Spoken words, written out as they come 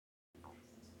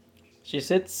She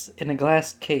sits in a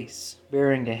glass case,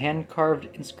 bearing a hand-carved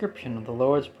inscription of the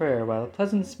Lord's Prayer, while a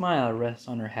pleasant smile rests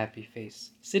on her happy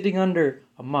face, sitting under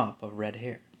a mop of red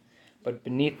hair. But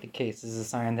beneath the case is a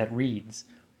sign that reads,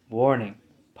 "Warning,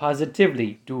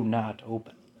 positively do not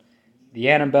open. The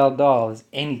Annabelle doll is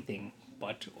anything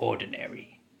but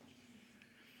ordinary."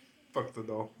 Fuck the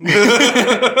doll.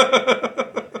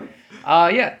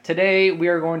 Today we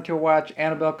are going to watch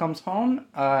Annabelle Comes Home,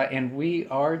 and we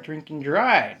are drinking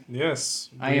dried. Yes,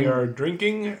 we are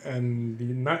drinking and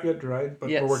not yet dried, but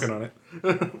we're working on it.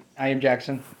 I am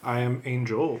Jackson. I am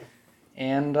Angel.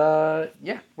 And,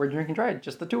 we're drinking dried,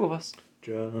 just the two of us.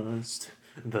 Just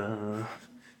the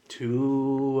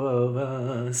two of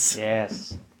us.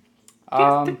 Yes.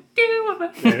 Just the two of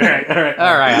us.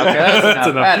 All right, okay, that's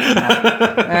enough.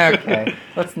 Okay,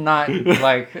 let's not,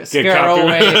 scare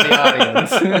away the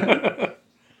audience. If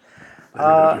you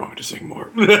want me to sing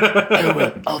more. I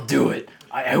will. I'll do it.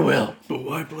 I will. But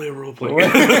why play a role play?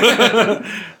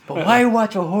 But why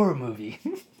watch a horror movie?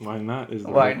 Why not is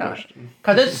the why real not? question.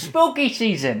 Because it's spooky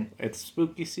season. It's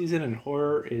spooky season and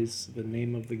horror is the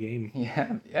name of the game.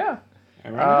 Yeah.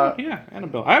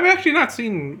 Annabelle. I've actually not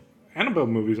seen Annabelle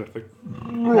movies, I think.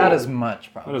 Not as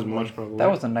much, probably. That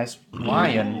was a nice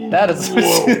lion. That is...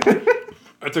 Whoa.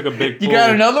 I took a big pull. You got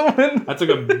another one? I took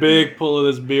a big pull of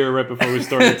this beer right before we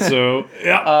started, so...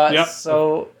 Yeah.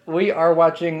 So, we are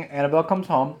watching Annabelle Comes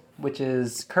Home, which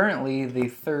is currently the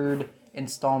third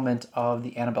installment of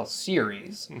the Annabelle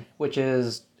series, which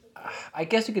is... I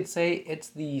guess you could say it's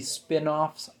the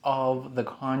spin-offs of the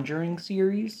Conjuring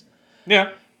series.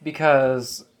 Yeah.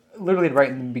 Because literally right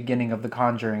in the beginning of the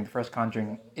Conjuring, the first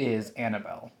Conjuring is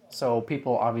Annabelle. So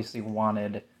people obviously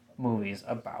wanted movies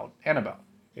about Annabelle.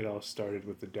 It all started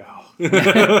with the doll.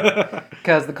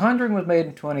 Because The Conjuring was made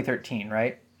in 2013,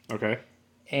 right? Okay.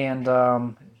 And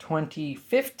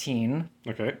 2015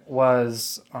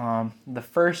 was the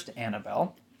first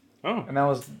Annabelle. Oh. And that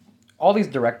was... All these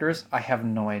directors, I have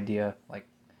no idea,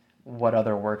 what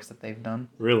other works that they've done.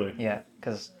 Really? Yeah,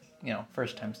 because,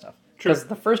 first-time stuff. True. Because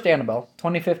the first Annabelle,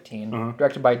 2015,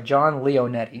 directed by John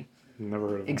Leonetti. Never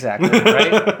heard of him. Exactly,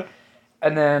 right?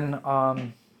 And then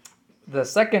the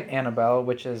second Annabelle,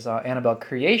 which is Annabelle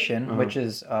Creation, which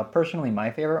is personally my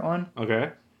favorite one.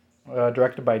 Okay.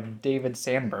 Directed by David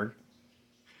Sandberg.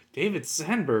 David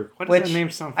Sandberg? What does that name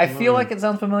sound familiar? I feel like it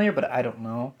sounds familiar, but I don't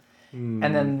know. And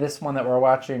then this one that we're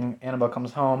watching, Annabelle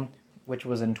Comes Home, which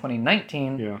was in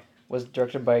 2019, was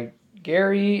directed by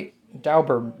Gary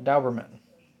Dauberman.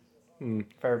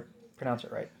 If I pronounce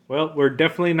it right. Well, we're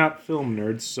definitely not film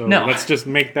nerds, so no. Let's just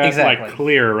make that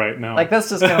clear right now. That's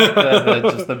just kind of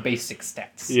just the basic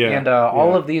stats. Yeah. And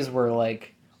all of these were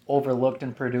overlooked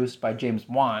and produced by James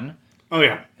Wan. Oh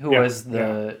yeah. Who was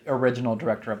the original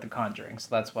director of The Conjuring, so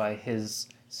that's why his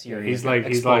series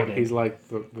exploded. He's like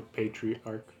the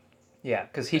patriarch. Yeah,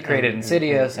 because he created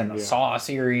Insidious and the Saw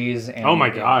series and oh my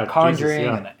God, Conjuring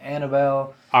and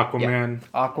Annabelle. Aquaman.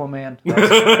 Yeah. Aquaman.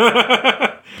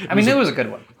 I mean, it was a good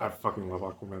one. I fucking love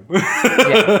Aquaman.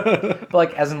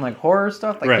 But as in horror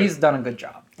stuff, he's done a good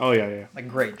job. Oh yeah.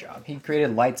 Great job. He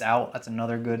created Lights Out. That's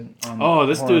another good.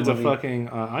 This dude's movie. A fucking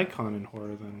icon in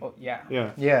horror. Then. Oh yeah.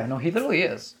 Yeah. Yeah. No, he literally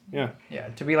is. Yeah. Yeah.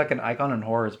 To be an icon in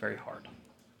horror is very hard.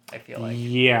 I feel like.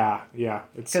 Yeah.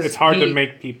 It's hard to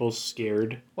make people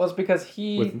scared. Well, it's because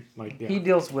he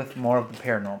deals with more of the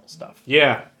paranormal stuff.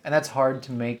 Yeah. And that's hard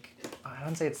to make. I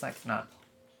don't say it's not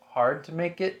hard to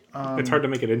make it. It's hard to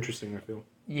make it interesting, I feel.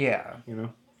 Yeah.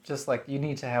 Just you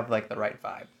need to have the right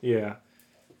vibe. Yeah.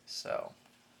 So.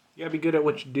 You gotta be good at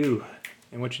what you do,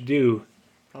 and what you do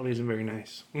probably isn't very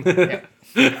nice. Yeah.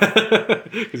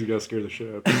 Because you gotta scare the shit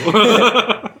out of people.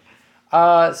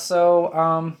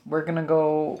 So we're gonna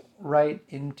go right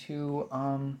into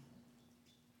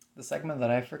the segment that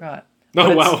I forgot.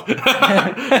 Oh wow!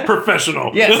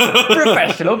 Professional. Yes,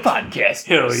 professional podcast.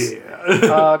 Hell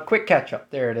yeah! Quick catch up.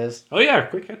 There it is. Oh yeah,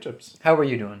 quick catch ups. How are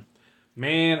you doing?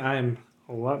 Man, I'm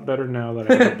a lot better now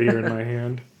that I have a beer in my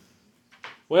hand.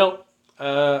 Well,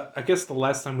 I guess the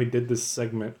last time we did this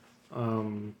segment,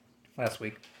 last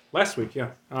week. Last week, yeah.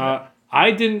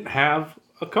 I didn't have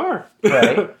a car.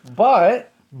 Right.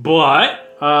 But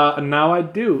now I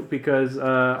do, because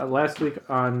last week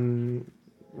on,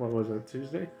 what was it,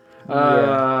 Tuesday?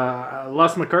 I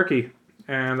lost my car key,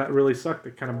 and that really sucked.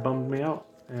 It kind of bummed me out.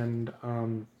 And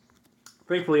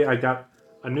thankfully I got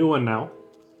a new one now.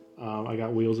 I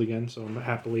got wheels again, so I'm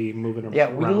happily moving around.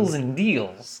 Yeah, wheels and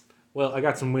deals. Well, I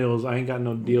got some wheels. I ain't got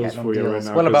no deals for you right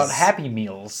now. What about Happy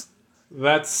Meals?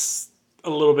 That's a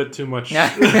little bit too much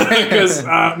because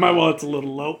my wallet's a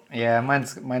little low. Yeah,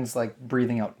 mine's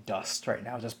breathing out dust right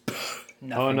now. Just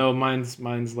Nothing. Oh no, mine's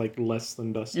like less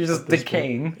than dust. You're just at this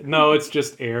decaying. point. No, it's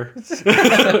just air.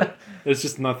 There's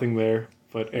just nothing there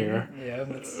but air. Yeah,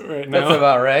 that's Right now. that's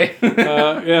about right.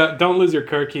 Yeah, don't lose your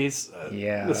car keys.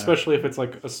 Yeah. Especially if it's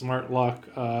like a smart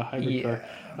lock hybrid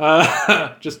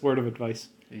car. Just word of advice.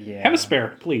 Yeah. Have a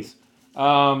spare, please.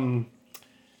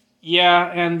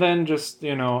 Yeah, and then just,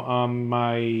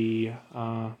 my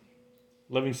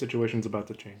living situation's about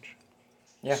to change.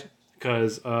 Yeah.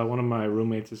 Because one of my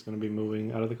roommates is going to be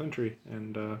moving out of the country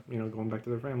and, going back to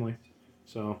their family.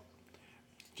 So,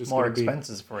 just More gonna be...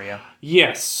 expenses for you.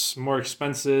 Yes, more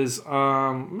expenses.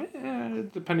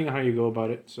 Depending on how you go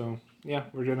about it. So, yeah,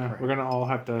 we're gonna all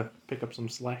have to pick up some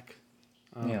slack.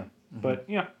 Yeah. But,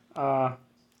 yeah,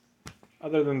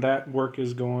 other than that, work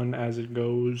is going as it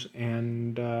goes,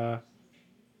 and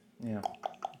Yeah.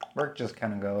 Work just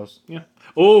kind of goes. yeah.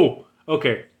 Oh,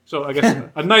 okay. So I guess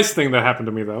a nice thing that happened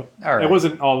to me though. All right. It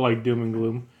wasn't all like doom and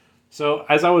gloom. So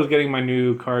as I was getting my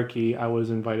new car key, I was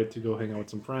invited to go hang out with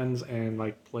some friends and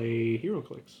like play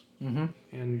HeroClix. Mm-hmm.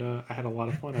 And I had a lot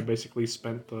of fun. I basically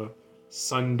spent the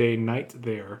Sunday night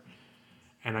there.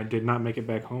 And I did not make it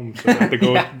back home, so I had to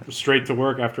go straight to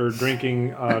work after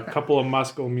drinking a couple of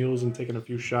Moscow Mules and taking a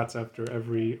few shots after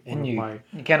every one of my.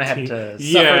 You kind of had to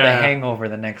suffer the hangover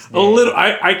the next day. A little.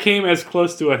 I came as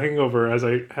close to a hangover as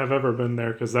I have ever been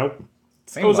there because that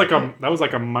was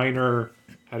like a minor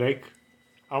headache.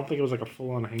 I don't think it was like a full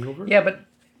on hangover. Yeah, but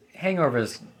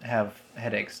hangovers have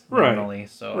headaches normally,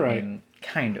 so I mean,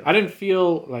 kind of. I didn't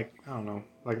feel like I don't know.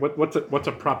 Like what's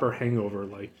a proper hangover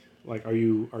like? Like, are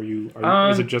you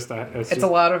is it just that? It's a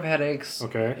lot of headaches,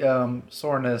 okay,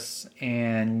 soreness,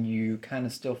 and you kind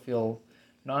of still feel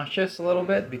nauseous a little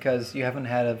bit because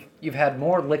you've had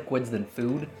more liquids than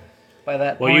food by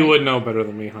that point. Well, you would know better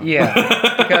than me, huh? Yeah,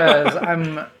 because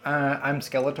I'm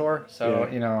Skeletor, so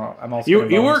I'm also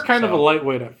you were kind of a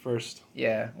lightweight at first.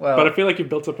 Yeah, well, but I feel like you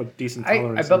built up a decent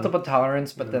tolerance. I built up a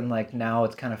tolerance, but then like now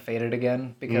it's kind of faded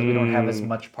again because we don't have as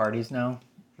much parties now.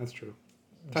 That's true.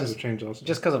 Times have changed also.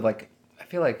 Just because of like, I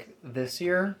feel like this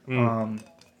year,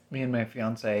 me and my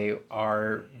fiance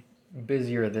are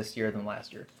busier this year than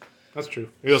last year. That's true.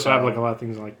 You also have like a lot of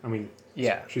things like, I mean,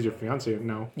 yeah, she's your fiance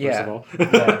now. Yeah, first of all.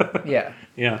 yeah.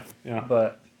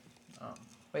 But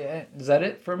yeah, is that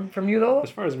it from you though?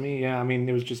 As far as me, yeah, I mean,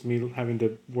 it was just me having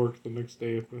to work the next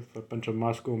day with a bunch of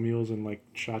Moscow Mules and like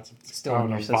shots of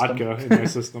vodka in my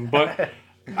system, but.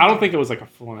 I don't think it was like a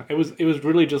full on. It was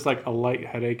really just like a light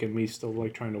headache and me still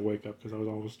like trying to wake up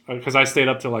because I stayed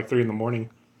up till like 3 a.m.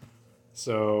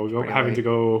 So having to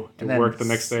go to work the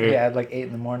next day. Yeah, at like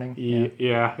 8 a.m.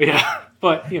 Yeah.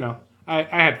 But I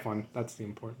had fun. That's the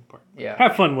important part. Yeah.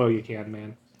 Have fun while you can,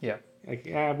 man. Yeah. Like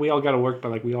we all got to work, but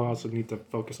like we all also need to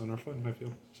focus on our fun. I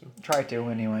feel so. Try to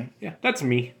anyway. Yeah, that's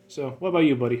me. So what about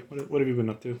you, buddy? What have you been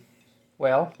up to?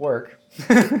 Well, work.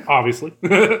 Obviously.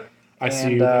 I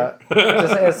see you there.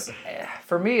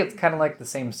 For me, it's kind of like the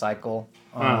same cycle.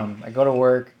 I go to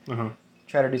work,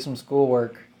 try to do some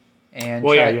schoolwork, and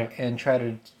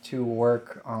try to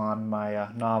work on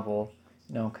my novel.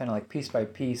 Kind of like piece by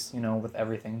piece. With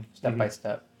everything step by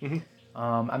step. Mm-hmm.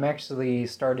 I'm actually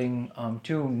starting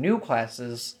 2 new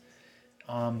classes.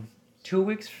 2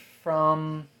 weeks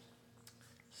from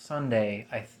Sunday.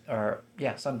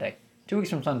 Sunday. 2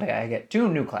 weeks from Sunday, I get 2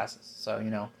 new classes.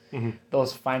 So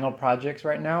those final projects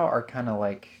right now are kind of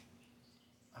like.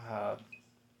 I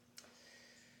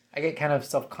get kind of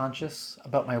self-conscious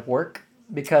about my work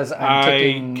because I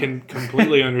can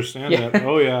completely understand that.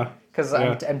 Oh yeah. Because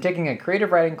I'm taking a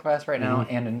creative writing class right now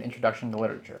and an introduction to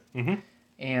literature. Mm-hmm.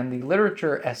 And the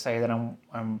literature essay that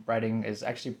I'm writing is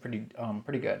actually pretty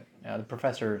good. The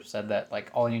professor said that like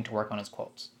all I need to work on is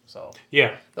quotes. So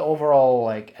the overall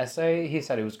like essay, he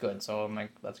said it was good. So I'm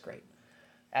like, that's great.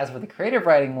 As for the creative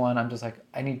writing one, I'm just like,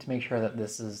 I need to make sure that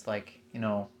this is like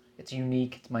it's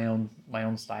unique. It's my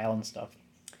own style and stuff.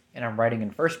 And I'm writing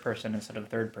in first person instead of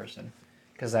third person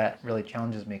because that really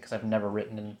challenges me because I've never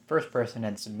written in first person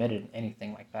and submitted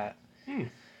anything like that.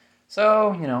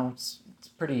 So it's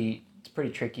pretty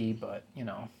tricky, but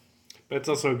But it's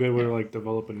also a good way to like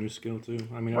develop a new skill too.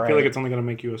 I mean, I feel like it's only going to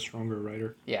make you a stronger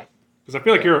writer. Yeah. Because I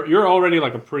feel like you're already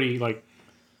like a pretty like.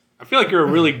 I feel like you're a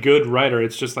really good writer.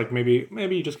 It's just like maybe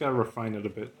you just gotta refine it a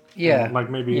bit. Yeah. Like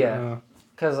maybe. Yeah.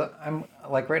 Because I'm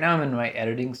like right now I'm in my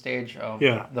editing stage of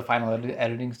the final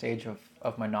editing stage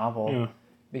of my novel. Yeah.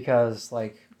 Because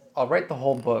like I'll write the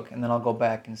whole book and then I'll go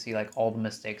back and see like all the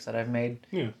mistakes that I've made.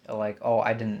 Yeah. Like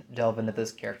I didn't delve into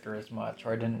this character as much,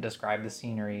 or I didn't describe the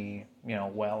scenery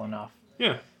well enough.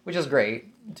 Yeah. Which is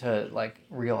great to like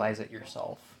realize it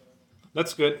yourself.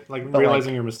 That's good, like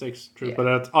realizing your mistakes. True, but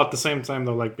at the same time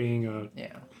though, like being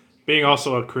being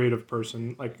also a creative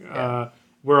person, like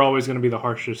we're always going to be the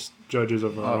harshest judges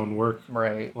of our own work.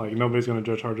 Right. Like nobody's going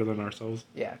to judge harder than ourselves.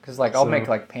 Yeah, because like I'll make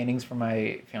like paintings for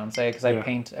my fiance because I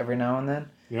paint every now and then.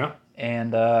 Yeah.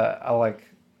 And I'll like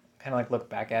kind of like look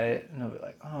back at it and I'll be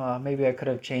like, oh, maybe I could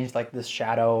have changed like this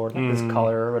shadow or like this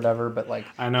color or whatever. But like,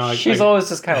 I know she's always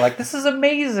just kind of like, this is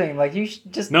amazing. Like you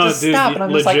should just dude, stop. And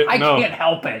I'm legit, just like, I can't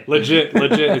help it. Legit.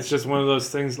 It's just one of those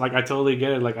things. Like I totally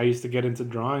get it. Like I used to get into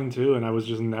drawing too, and I was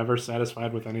just never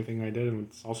satisfied with anything I did, and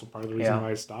it's also part of the reason why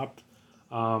I stopped.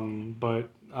 But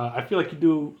I feel like you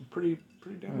do a pretty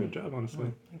damn good job,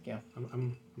 honestly. Thank you.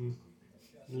 I'm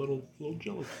a little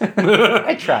jealous.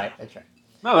 I try.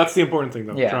 No, that's the important thing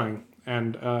though. Yeah. Trying,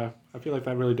 and I feel like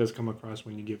that really does come across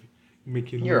when you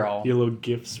make your little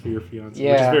gifts for your fiance,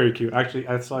 which is very cute. Actually,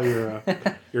 I saw your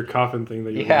coffin thing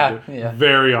that you did.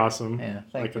 Very awesome. Yeah,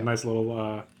 thank you. A nice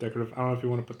little decorative. I don't know if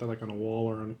you want to put that like on a wall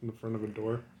or in the front of a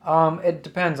door. It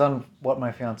depends on what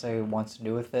my fiance wants to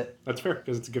do with it. That's fair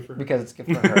because it's a gift for her. Because it's a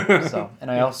gift for her. So,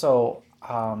 and I also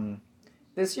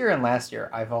this year and last year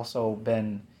I've also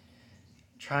been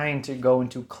trying to go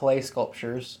into clay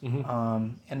sculptures,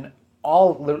 and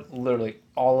literally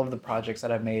all of the projects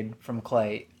that I've made from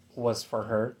clay was for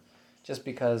her, just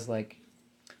because like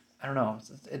I don't know,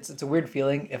 it's a weird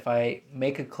feeling if I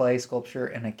make a clay sculpture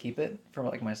and I keep it for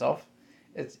like myself.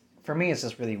 It's for me it's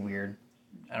just really weird.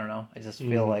 I don't know. I just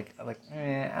feel like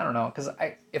I don't know, because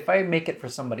if I make it for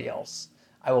somebody else,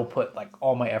 I will put like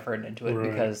all my effort into it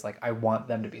because like I want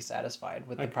them to be satisfied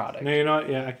with the product. No, you know what?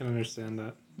 Yeah, I can understand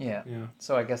that. Yeah.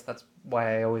 So I guess that's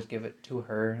why I always give it to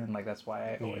her, and like that's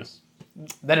why I always.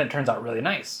 Then it turns out really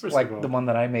nice, First like the one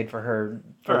that I made for her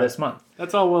for this month.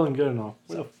 That's all well and good and all.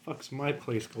 Where the fuck's my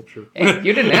clay sculpture? Hey,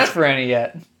 you didn't ask for any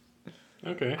yet.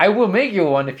 Okay. I will make you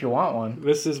one if you want one.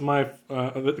 This is my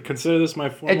consider this my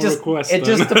formal request. It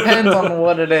just depends on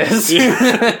what it is.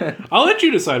 I'll let you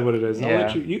decide what it is. I'll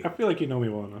let you. I feel like you know me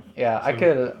well enough. Yeah, so.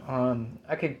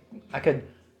 I could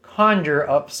conjure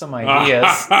up some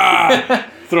ideas.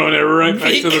 Throwing it right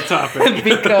back to the topic.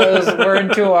 Because we're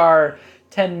into our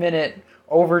 10-minute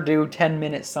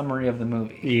summary of the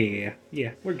movie.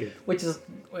 Yeah, we're good.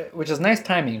 Which is nice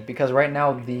timing because right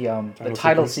now the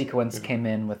title sequence came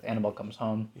in with Annabelle Comes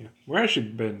Home. Yeah, where has she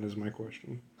been? Is my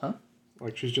question. Huh?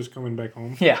 Like she's just coming back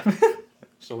home. Yeah.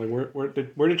 So like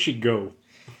where did she go?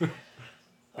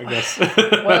 I guess.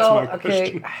 Well, that's my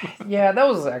question. Yeah, that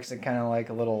was actually kind of like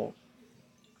a little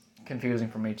confusing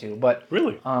for me too. But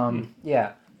really,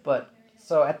 yeah. But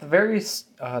so at the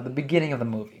beginning of the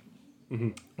movie.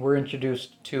 We're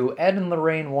introduced to Ed and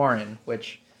Lorraine Warren,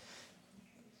 which,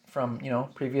 from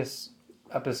previous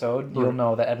episode, you'll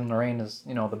know that Ed and Lorraine is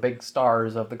the big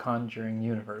stars of the Conjuring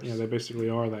universe. Yeah, they basically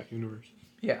are that universe.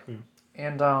 Yeah.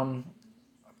 And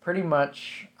pretty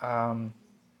much, Ed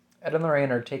and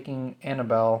Lorraine are taking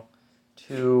Annabelle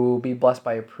to be blessed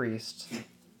by a priest,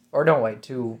 or no, wait,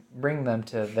 to bring them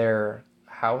to their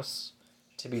house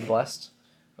to be blessed.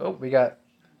 Oh, we got.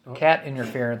 Cat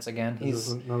interference again.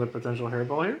 Is this another potential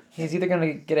hairball here? He's either going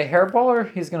to get a hairball or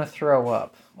he's going to throw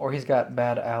up. Or he's got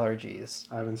bad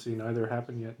allergies. I haven't seen either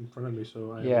happen yet in front of me,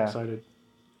 so I'm excited.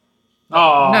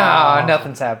 Oh, no,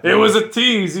 nothing's happening. It was a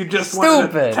tease. You just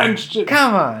wanted attention.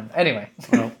 Come on. Anyway.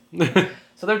 Well.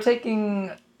 So they're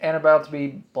taking Annabelle to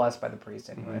be blessed by the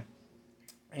priest anyway.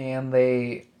 And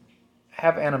they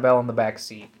have Annabelle in the back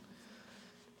seat.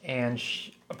 And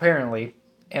apparently,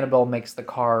 Annabelle makes the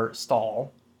car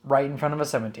stall right in front of a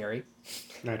cemetery.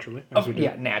 Naturally.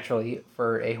 Naturally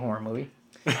for a horror movie.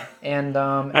 And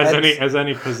as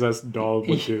any possessed dog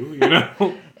would do,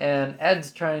 And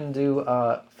Ed's trying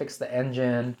to fix the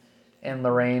engine, and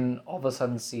Lorraine all of a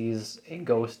sudden sees a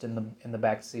ghost in the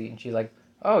back seat, and she's like,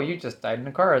 "Oh, you just died in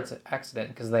a car accident,"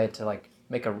 because they had to like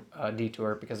make a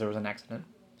detour because there was an accident.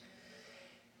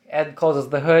 Ed closes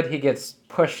the hood. He gets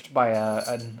pushed by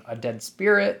a dead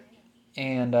spirit,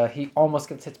 and he almost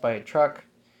gets hit by a truck.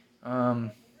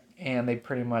 And they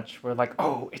pretty much were like,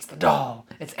 "Oh, it's the doll.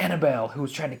 It's Annabelle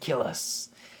who's trying to kill us."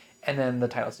 And then the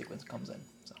title sequence comes in.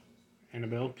 So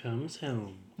Annabelle comes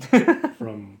home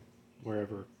from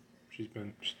wherever she's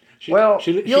been. She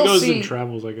goes and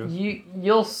travels, I guess.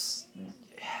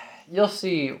 You'll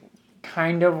see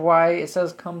kind of why it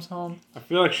says comes home. I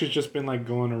feel like she's just been like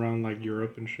going around like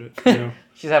Europe and shit.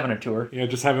 She's having a tour. Yeah,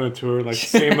 just having a tour, like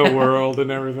seeing the world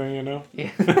and everything. Yeah.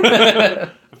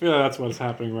 I feel like that's what's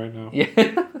happening right now.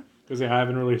 Yeah. Because I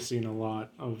haven't really seen a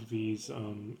lot of these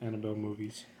Annabelle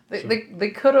movies. They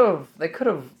could have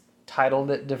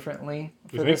titled it differently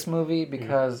for this movie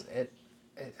because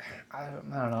I don't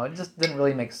know, it just didn't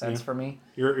really make sense for me.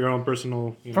 Your own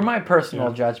personal. For my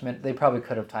personal judgment, they probably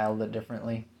could have titled it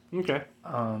differently. Okay.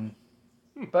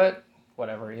 But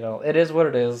whatever, it is what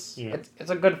it is. Yeah. It's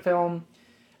a good film.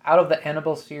 Out of the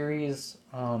Annabelle series,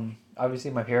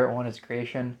 obviously my favorite one is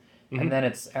Creation, Mhm. and then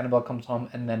it's Annabelle Comes Home,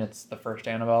 and then it's the first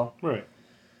Annabelle. Right.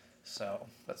 So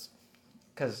that's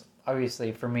because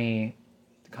obviously for me,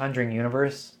 the Conjuring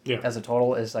universe Yeah. as a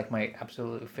total is like my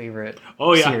absolute favorite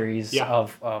Oh, yeah. series Yeah.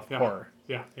 of Yeah. horror.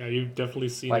 Yeah. You've definitely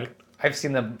seen Like it I've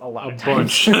seen them a lot a of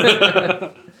times.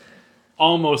 bunch.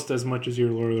 Almost as much as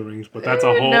your Lord of the Rings, but that's a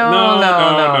whole No.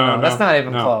 no. That's not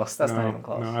even no, close. That's no, not even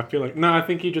close. No, I feel like I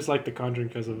think you just like The Conjuring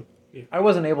because of I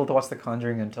wasn't able to watch The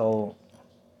Conjuring until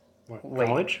what, late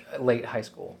college? late high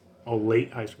school. Oh,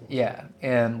 late high school. Yeah,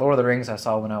 and Lord of the Rings I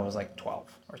saw when I was like 12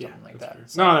 or something like that. Fair.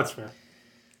 So, No, that's fair.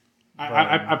 But,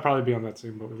 I'd probably be on that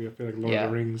same boat with you. I feel like Lord of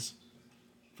the Rings.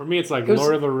 For me, it's like It was-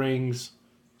 Lord of the Rings,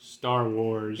 Star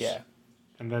Wars, Yeah.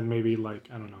 and then maybe like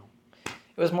I don't know.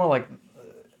 It was more like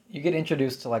you get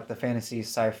introduced to like the fantasy,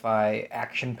 sci-fi,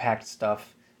 action-packed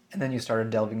stuff, and then you started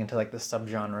delving into like the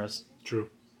subgenres. True.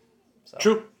 So.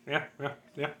 True. Yeah.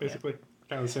 Basically,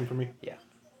 kind of the same for me. Yeah.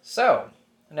 So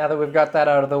now that we've got that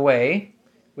out of the way,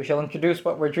 we shall introduce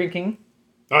what we're drinking.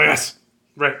 Oh yes,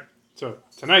 right. So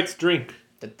tonight's drink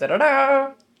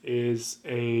Da-da-da-da! is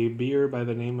a beer by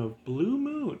the name of Blue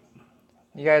Moon.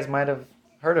 You guys might have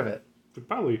heard of it.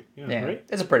 Probably, yeah, right?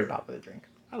 It's a pretty popular drink.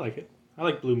 I like it. I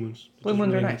like blue moons. Blue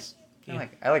moons are nice. Yeah.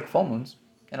 I like full moons,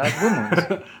 and I like blue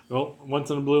moons. Well, once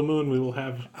in a blue moon, we will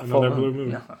have another blue moon.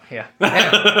 No, yeah,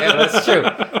 that's true.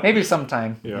 Maybe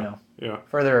sometime, Yeah.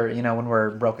 further, when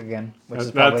we're broke again, which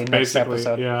is probably next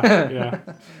episode.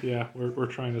 Yeah. We're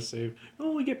trying to save.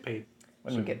 Oh, we get paid.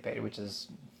 When we get paid, which is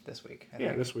this week. I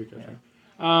think. This week, I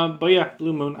think. But yeah,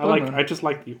 blue moon. I just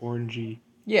like the orangey.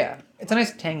 Yeah, it's a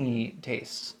nice tangy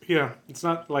taste. Yeah, it's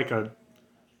not like a.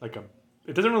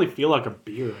 It doesn't really feel like a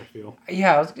beer. I feel.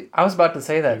 Yeah, I was about to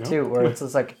say that too. Where it's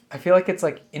just like I feel like it's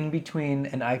like in between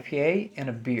an IPA and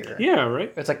a beer. Yeah,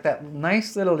 right. It's like that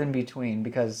nice little in between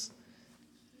because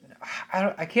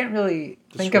I can't really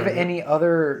think of any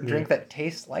other drink that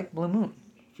tastes like Blue Moon.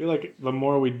 I feel like the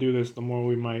more we do this, the more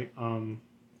we might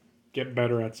get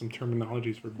better at some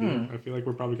terminologies for beer. I feel like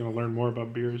we're probably going to learn more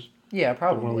about beers. Yeah,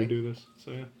 probably. The more we do this.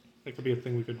 So yeah, that could be a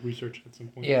thing we could research at some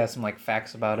point. Yeah, some like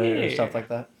facts about it or stuff like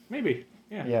that. Maybe.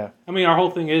 Yeah. Yeah. I mean, our whole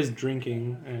thing is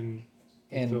drinking and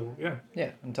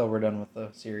until we're done with the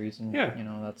series and Yeah.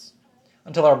 That's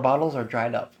until our bottles are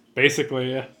dried up.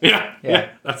 Basically, yeah.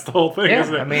 That's the whole thing,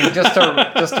 isn't it? I mean, just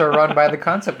to run by the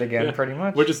concept again, pretty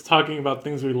much. We're just talking about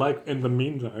things we like in the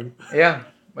meantime. Yeah,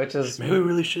 which is maybe we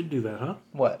really should do that, huh?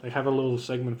 What? Like have a little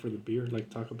segment for the beer, like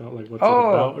talk about like what's it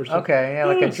about or something. Okay, yeah,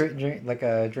 like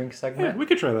a drink segment. Yeah, we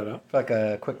could try that out. For like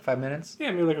a quick 5 minutes.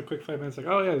 Yeah, maybe like a quick 5 minutes. Like,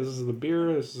 oh yeah, this is the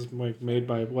beer. This is like made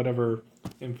by whatever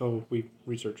info we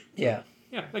research. Yeah.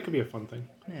 Yeah, that could be a fun thing.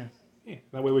 Yeah. Yeah,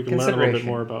 that way we can learn a little bit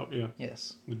more about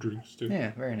Yes. the drinks too.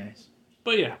 Yeah, very nice.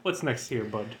 But yeah, what's next here,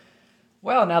 bud?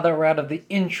 Well, now that we're out of the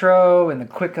intro and the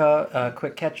quick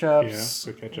catch-ups,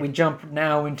 quick catch-up. we jump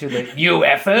now into the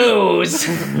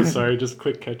UFOs. Sorry, just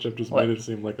quick ketchup just made it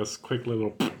seem like a quick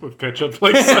little with ketchup.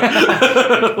 Like,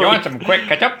 you want some quick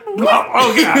ketchup?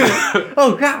 Oh god!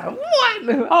 Oh god!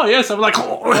 What? Oh yes, I'm like,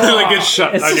 like get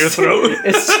shut down your throat.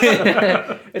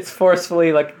 It's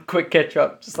forcefully like quick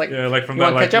ketchup, just like like from you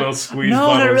that want like ketchup? little squeeze No,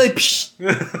 bottles. not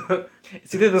really.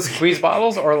 It's either the squeeze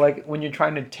bottles or like when you're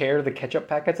trying to tear the ketchup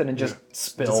packets and it just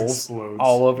spills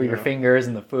all over your fingers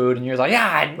and the food, and you're like,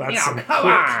 That's some come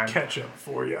quick on. ketchup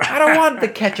for you. I don't want the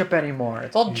ketchup anymore.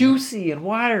 It's all juicy and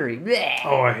watery. Blech.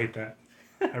 Oh, I hate that.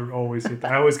 I always hate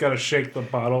that. I always gotta shake the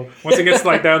bottle once it gets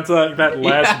like down to that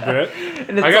last bit.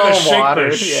 And it's I gotta all shake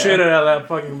watered, the shit out of that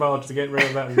fucking bottle just to get rid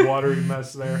of that watery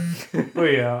mess there. But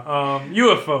yeah,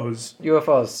 UFOs.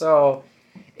 UFOs. So,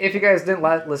 if you guys didn't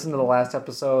listen to the last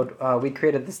episode, we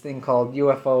created this thing called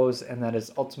UFOs, and that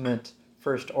is Ultimate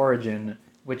First Origin,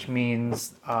 which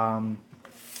means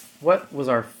what was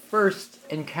our first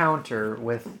encounter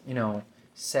with,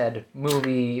 said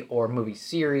movie or movie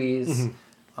series.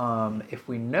 If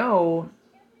we know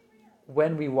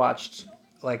when we watched,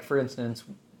 like for instance,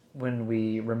 when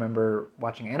we remember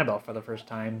watching Annabelle for the first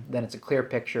time, then it's a clear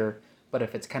picture, but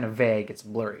if it's kind of vague, it's a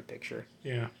blurry picture.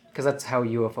 Yeah. Because that's how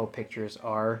UFO pictures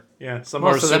are. Yeah, some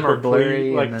Most are of them super are blurry, clear,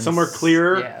 and like then some are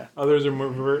clear, others are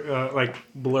more like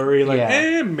blurry. Like,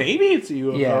 Yeah. maybe it's a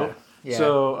UFO. Yeah.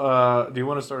 So, do you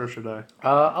want to start or should I?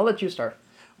 I'll let you start.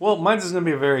 Well, mine's is gonna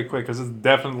be very quick because it's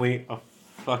definitely a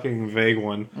fucking vague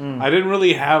one. I didn't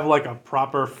really have like a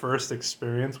proper first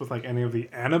experience with like any of the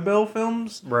Annabelle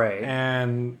films, Right.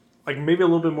 and like maybe a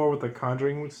little bit more with the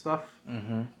Conjuring stuff.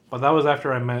 Mm-hmm. But that was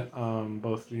after I met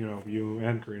both you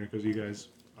and Karina, because you guys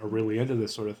are really into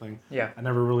this sort of thing. Yeah. I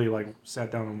never really like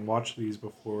sat down and watched these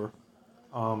before.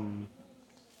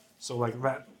 So like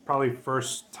that probably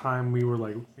first time we were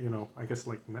like, I guess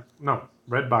like no,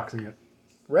 red boxing it.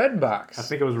 Redbox. I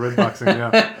think it was red boxing. Yeah,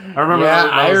 I remember. Yeah,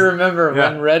 that I was, remember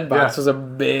yeah, when Redbox yeah. was a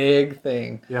big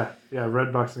thing. Yeah,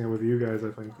 red boxing it with you guys.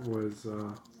 I think was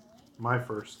my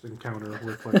first encounter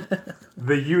with like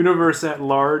the universe at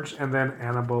large, and then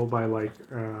Annabelle by like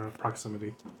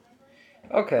proximity.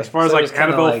 Okay. As far as so it like was kinda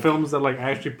Annabelle like- films that like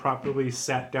I actually properly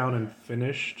sat down and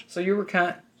finished. So you were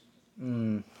kind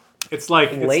It's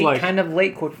like late, kind of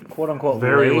late, quote unquote,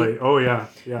 very late. Oh yeah,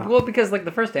 yeah. Well, because like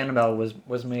the first Annabelle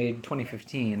was made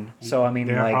 2015, so I mean,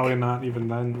 Yeah, like probably not even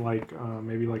then. Like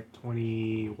maybe like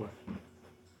 18?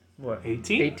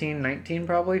 18, 19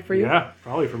 probably for you. Yeah,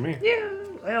 probably for me. Yeah.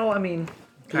 Well, I mean,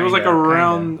 It was like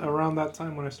kinda. around that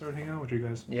time when I started hanging out with you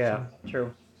guys. Yeah, So,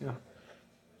 true. yeah.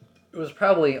 It was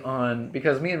probably on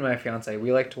because me and my fiance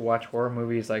we like to watch horror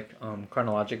movies like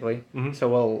chronologically. Mhm. So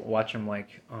we'll watch them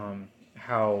like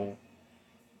how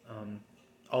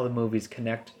all the movies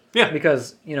connect. Yeah.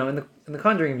 Because in the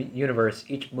Conjuring universe,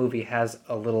 each movie has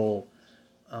a little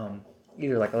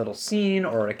either like a little scene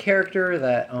or a character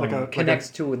that connects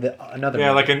to another. Yeah,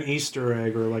 movie. like an Easter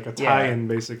egg or like a tie-in,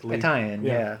 basically. A tie-in,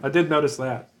 yeah. I did notice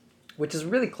that. Which is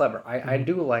really clever. I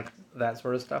do like that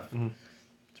sort of stuff. Mhm.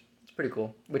 It's pretty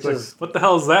cool. Which Like, is what the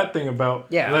hell is that thing about?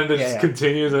 Yeah, And then it just yeah.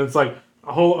 continues, and it's like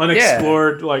a whole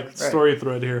unexplored story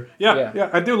thread here. Yeah,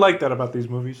 I do like that about these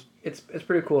movies. it's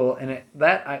pretty cool, and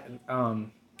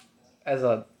as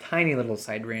a tiny little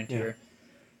side rant here,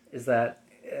 is that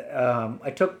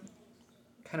I took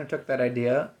that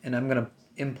idea, and I'm gonna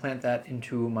implant that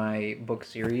into my book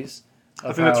series.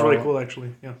 I think that's really cool,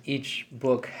 actually. Yeah. Each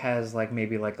book has like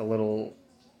maybe like a little,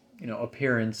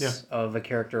 appearance of a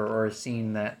character or a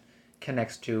scene that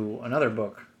connects to another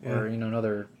book or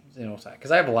another side. Because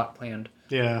I have a lot planned.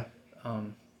 Yeah.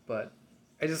 But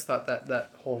I just thought that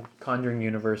whole Conjuring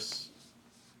universe,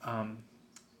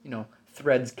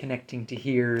 threads connecting to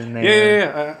here and there.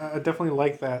 Yeah. I definitely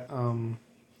like that.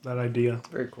 That idea.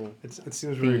 Very cool. It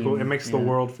seems really cool. It makes the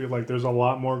world feel like there's a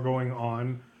lot more going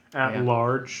on at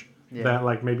large that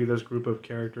like maybe this group of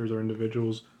characters or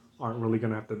individuals aren't really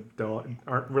gonna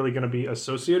aren't really gonna be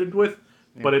associated with,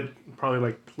 but it probably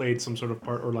like played some sort of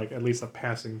part or like at least a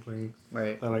passing thing.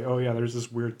 Right. That like, oh yeah, there's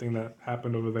this weird thing that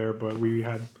happened over there, but we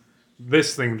had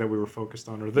this thing that we were focused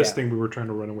on, or this thing we were trying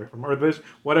to run away from, or this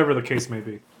whatever the case may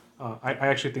be. I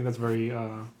actually think that's very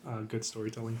good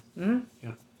storytelling. Mm-hmm.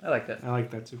 Yeah. I like that. I like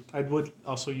that too. I would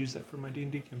also use that for my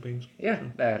D&D campaigns. Yeah,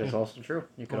 that is also true.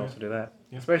 You could also do that,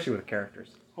 especially with characters.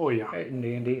 Oh yeah. In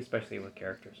D&D, especially with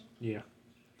characters. Yeah.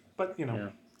 But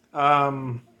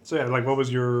so yeah, like what was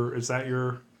is that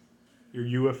your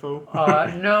UFO?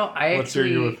 No, What's your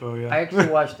UFO? Yeah. I actually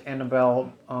watched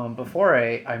Annabelle before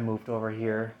I moved over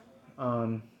here.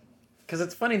 Because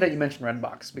it's funny that you mentioned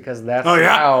Redbox because that's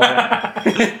how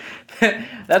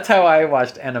that's how I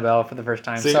watched Annabelle for the first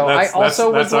time. See, so I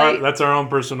also was late. That's our own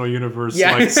personal universe.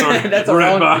 Yeah, like, sorry, that's our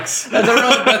own Redbox.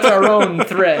 That's our own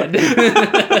thread.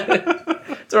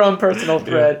 It's our own personal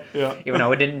thread. Yeah. Even though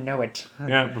we didn't know it.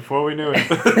 Yeah, before we knew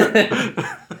it.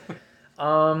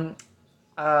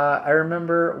 I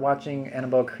remember watching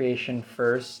Annabelle Creation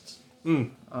first.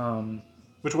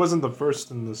 Which wasn't the first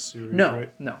in this series, No,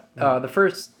 right? no. The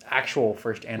first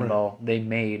Annabelle they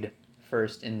made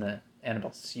first in the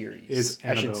Annabelle series. Is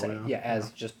Annabelle, I should say. yeah. As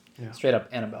just straight up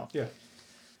Annabelle. Yeah.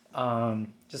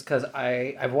 Just because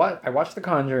I watched The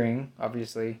Conjuring,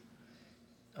 obviously.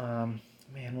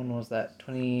 When was that?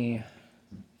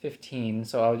 2015.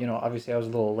 So obviously I was a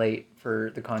little late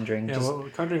for The Conjuring. Yeah, well, The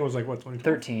Conjuring was like what,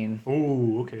 2013? 13.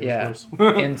 Ooh, okay. Yeah.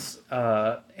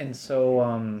 and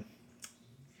so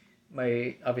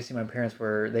my parents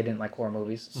they didn't like horror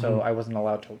movies, so I wasn't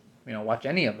allowed to watch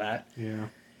any of that. Yeah.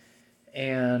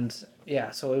 And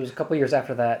so it was a couple years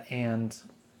after that, and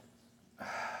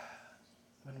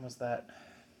when was that?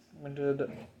 When did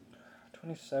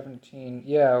 2017?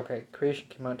 Yeah, okay. Creation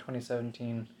came out in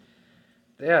 2017.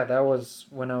 Yeah, that was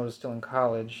when I was still in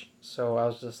college. So I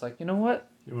was just like, you know what?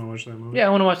 You want to watch that movie? Yeah, I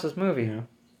want to watch this movie. Yeah.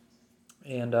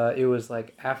 And it was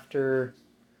like after.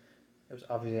 It was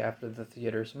obviously after the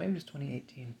theater, so maybe it was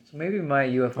 2018. So maybe my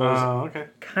UFO is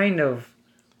kind of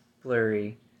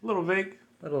blurry. A little vague.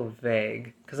 A little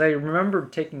vague. Because I remember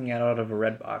taking it out of a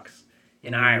Redbox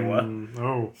in Iowa.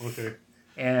 Oh, okay.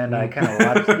 And I kind of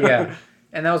watched,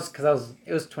 And that was because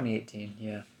it was 2018,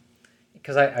 yeah.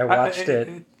 Because I watched it.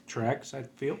 It tracks, I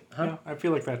feel. Huh? Yeah, I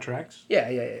feel like that tracks.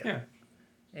 Yeah.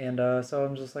 And so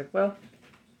I'm just like, well,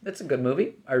 it's a good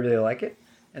movie. I really like it.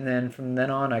 And then from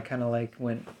then on, I kind of like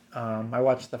went. I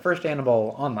watched the first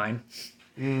Annabelle online,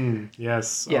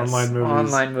 Yes, Yes, online movies.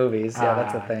 online movies. Yeah,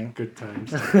 that's a thing. Good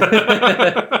times.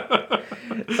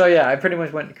 So yeah, I pretty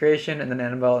much went to Creation and then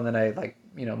Annabelle, and then I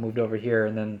moved over here,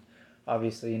 and then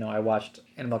obviously I watched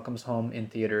Annabelle Comes Home in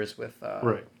theaters with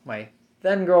Right. my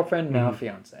then girlfriend, now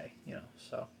fiance.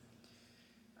 So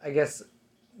I guess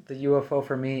the UFO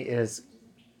for me is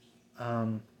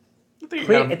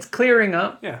it's clearing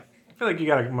up. Yeah. I feel like you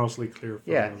got a mostly clear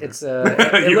photo. Yeah, it's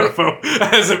UFO.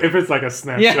 As if it's like a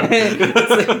snapshot.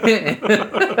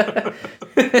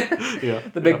 Yeah.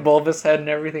 The big bulbous head and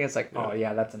everything. It's like, oh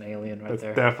yeah, that's an alien there.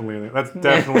 That's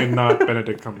definitely not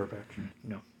Benedict Cumberbatch.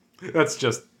 No. That's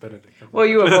just Benedict Cumberbatch. Well,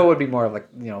 UFO would be more of like,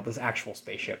 this actual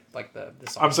spaceship, like the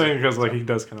song. I'm saying because he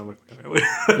does kind of look like an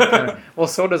alien. Well,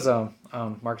 so does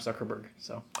Mark Zuckerberg.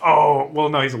 So. Oh, well,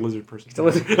 no, he's a lizard person. He's a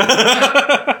lizard.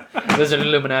 Lizard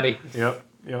Illuminati. Yep.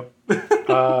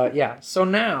 Yeah. So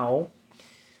now,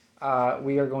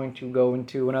 we are going to go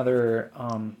into another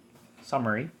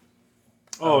summary.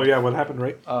 Oh yeah, what happened,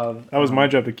 right? That was my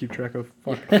job to keep track of.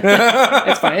 Fuck.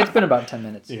 It's fine. It's been about 10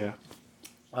 minutes. Yeah.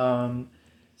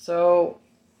 So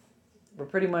we're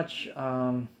pretty much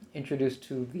introduced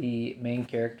to the main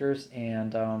characters,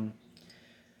 and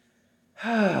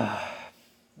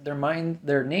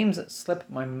their names slip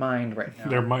my mind right now.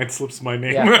 Their mind slips my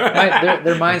name. Yeah,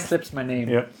 their mind slips my name.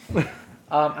 Yep.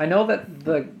 I know that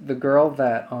the girl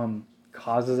that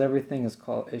causes everything is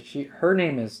called. Her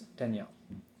name is Danielle.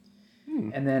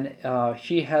 And then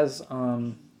she has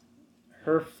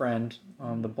her friend,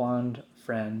 the blonde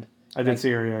friend. I did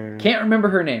see her. Yeah. Can't remember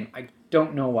her name. I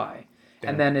don't know why.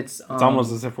 Damn. And then it's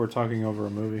almost as if we're talking over a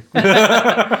movie.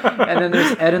 And then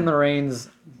there's Ed and Lorraine's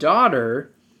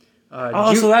daughter.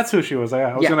 So that's who she was.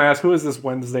 I was going to ask, who is this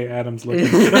Wednesday Addams looking?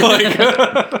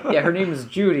 Yeah, her name is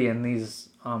Judy in these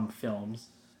films.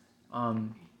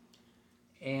 And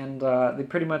they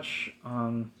pretty much...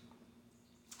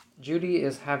 Judy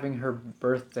is having her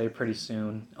birthday pretty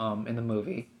soon in the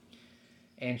movie.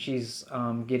 And she's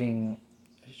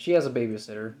she has a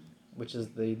babysitter, which is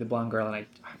the blonde girl. And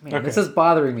this is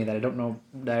bothering me that I don't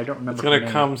remember. It's going to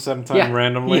come sometime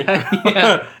randomly.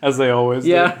 Yeah. As they always do.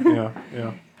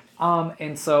 Yeah.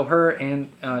 And so her and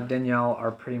Danielle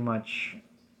are pretty much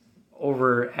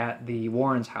over at the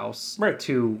Warrens' house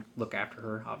to look after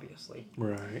her, obviously.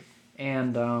 Right.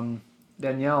 And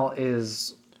Danielle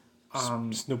is...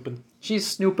 snooping. She's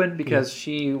snooping because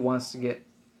she wants to get...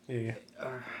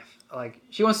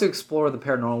 she wants to explore the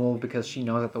paranormal because she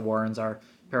knows that the Warrens are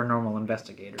paranormal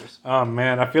investigators. Oh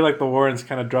man, I feel like the Warrens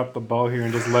kind of dropped the ball here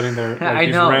and just letting their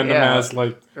these random ass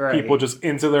people just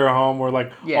into their home where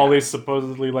all these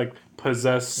supposedly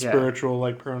possessed spiritual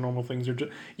paranormal things are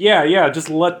just just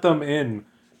let them in.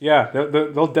 Yeah,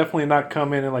 they'll definitely not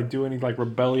come in and do any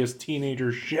rebellious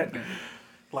teenager shit.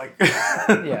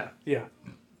 Yeah.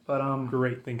 But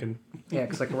great thinking. Yeah,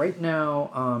 because right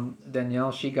now,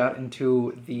 Danielle, she got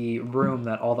into the room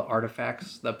that all the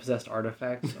artifacts, the possessed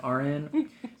artifacts, are in,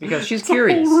 because she's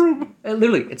curious. A whole room.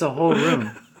 Literally, it's a whole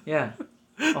room. Yeah,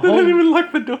 They didn't even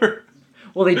lock the door.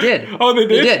 Well, they did. Oh, they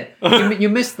did. They did. You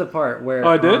missed the part where. Oh,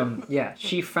 I did. Yeah,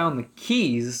 she found the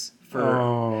keys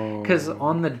for. Because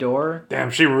on the door.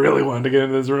 Damn, she really wanted to get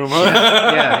into this room,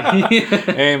 huh? Yeah.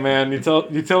 Hey, man, you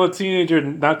tell a teenager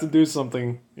not to do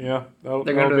something. Yeah, they're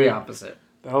gonna do the opposite.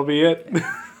 That'll be it.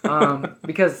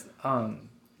 Because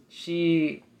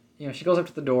she goes up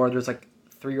to the door. There's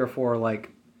 3 or 4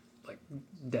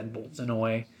 deadbolts in a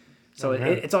way, so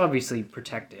it's obviously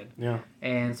protected. Yeah.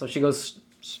 And so she goes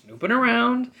snooping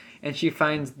around, and she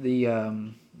finds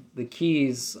the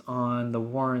keys on the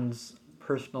Warrens'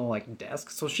 personal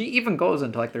desk. So she even goes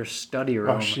into their study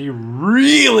room. Oh, she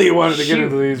really wanted to get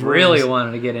into these rooms. Really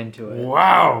wanted to get into it.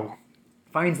 Wow.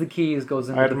 Finds the keys, goes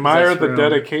into I the admire the room.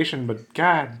 dedication, but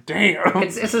god damn.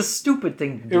 It's a stupid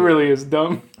thing to do. It really is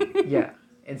dumb. Yeah.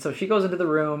 And so she goes into the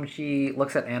room, she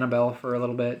looks at Annabelle for a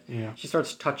little bit. Yeah. She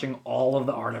starts touching all of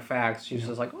the artifacts. She's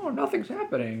just like, oh, nothing's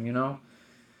happening,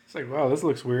 It's wow, this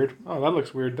looks weird. Oh, that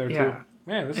looks weird there too.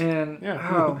 Man,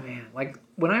 oh man,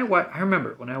 when I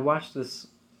remember when I watched this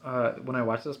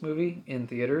movie in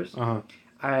theaters,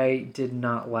 I did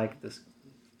not like this.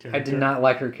 Character. I did not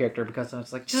like her character because I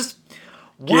was like,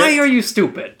 why are you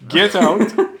stupid? Get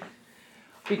out.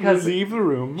 Because leave the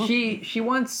room. She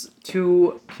wants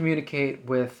to communicate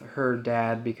with her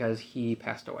dad because he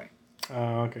passed away.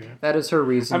 Oh, okay. That is her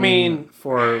reason.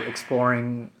 For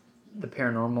exploring the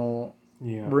paranormal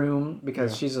room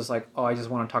because she's just like, oh, I just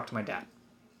want to talk to my dad.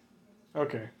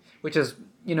 Okay. Which is,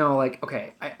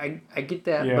 okay, I get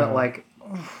that, but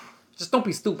just don't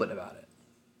be stupid about it.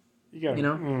 Yeah.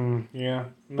 No,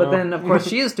 but then of course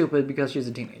she is stupid because she's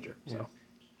a teenager. So.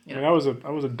 I mean, I was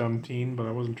a dumb teen, but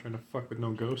I wasn't trying to fuck with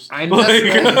no ghosts. I know.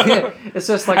 It's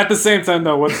just like at the same time,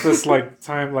 though. What's this like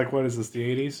time? Like, what is this? The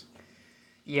 80s?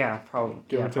 yeah, probably.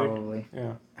 Give or Yeah, take? probably.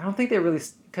 Yeah. I don't think they really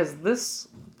because this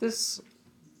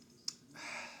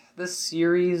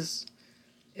series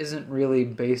isn't really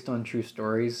based on true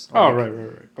stories. Oh, Like,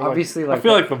 right. But obviously, I like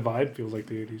feel like the vibe feels like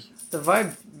the 80s. the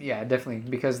vibe, yeah, definitely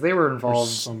because they were Or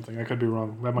involved. something. I could be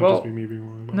wrong. That might Well, just be me being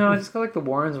wrong. But. No, I just feel like the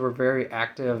Warrens were very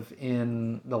active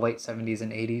in the late 70s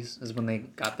and 80s is when they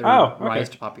got their Okay. rise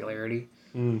to popularity.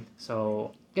 Mm.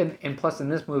 So, and plus in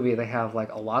this movie they have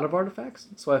like a lot of artifacts.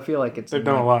 So I feel like it's They've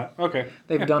done a lot. Okay.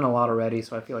 They've done a lot already,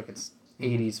 so I feel like it's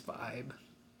 80s vibe.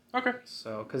 Okay.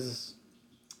 So, cuz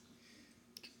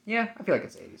yeah, I feel like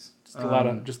it's 80s.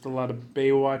 Just a lot of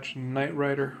Baywatch and Knight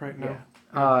Rider right now.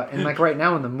 Yeah. And like right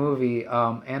now in the movie,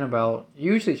 Annabelle,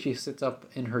 usually she sits up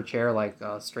in her chair like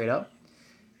straight up.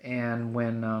 And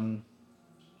when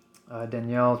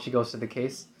Danielle, she goes to the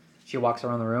case, she walks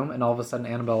around the room, and all of a sudden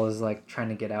Annabelle is like trying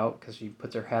to get out because she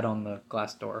puts her head on the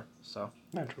glass door. So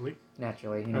Naturally,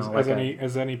 you know,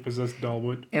 as any possessed doll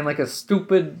would. And like a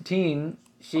stupid teen,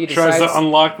 she tries decides to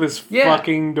unlock this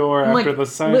fucking door I'm after like, the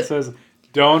sign says,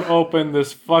 "Don't open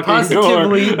this fucking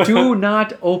positively door." do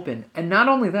not open. And not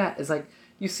only that, it's like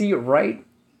you see right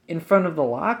in front of the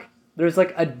lock, there's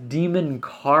like a demon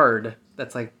card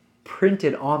that's like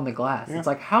printed on the glass. Yeah. It's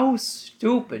like, how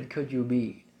stupid could you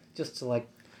be just to like,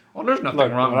 well, there's nothing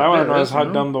Look, wrong what I want to know with is how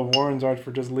this, dumb the Warrens are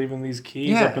for just leaving these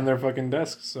keys up in their fucking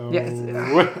desks. So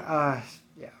yeah,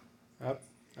 yeah. Up.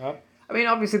 I mean,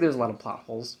 obviously, there's a lot of plot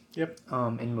holes. Yep.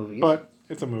 In movies, But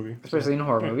it's a movie, especially in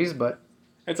horror movies. But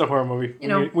it's a horror movie. You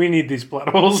know, we need these plot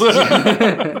holes, so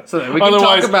that we can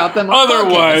talk about them. On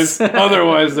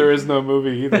otherwise, there is no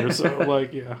movie either. So,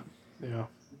 like, yeah.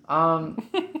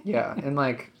 Yeah, and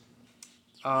like.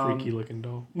 Freaky looking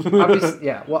doll. Obviously,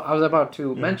 yeah. Well, I was about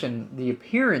to mention the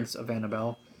appearance of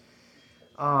Annabelle.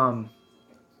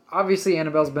 Obviously,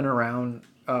 Annabelle's been around,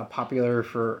 popular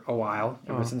for a while,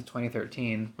 ever since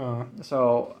 2013.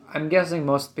 So I'm guessing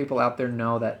most people out there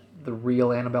know that the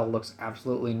real Annabelle looks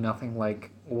absolutely nothing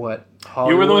like what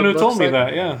Hollywood. You were the one who told me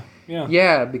like. that, yeah.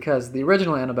 Yeah, because the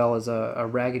original Annabelle is a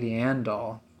Raggedy Ann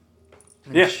doll.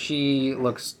 Yeah. She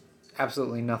looks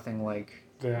absolutely nothing like.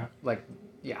 Yeah.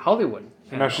 Yeah, Hollywood.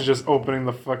 And now she's just opening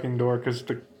the fucking door because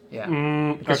the... Yeah.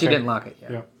 Because she didn't lock it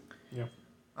yet. Yeah.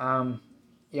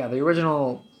 Yeah, the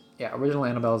original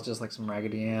Annabelle is just like some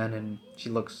Raggedy Ann, and she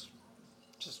looks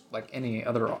just like any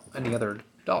other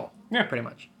doll. Yeah. Pretty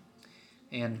much.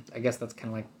 And I guess that's kind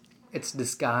of like it's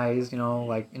disguised, you know,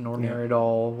 like an ordinary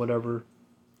doll, whatever.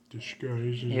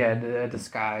 Disguise. Yeah, a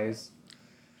disguise.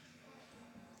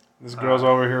 This girl's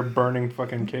over here burning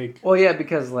fucking cake. Well, yeah,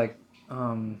 because like,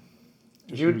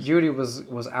 Judy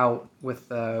was out with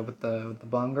the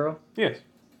blonde girl. Yes.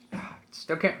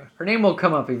 Still can't. Her name will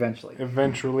come up eventually.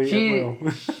 Eventually, it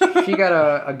will. She got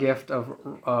a gift of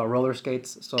roller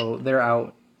skates, so they're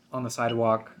out on the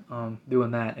sidewalk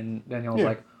doing that, and Danielle's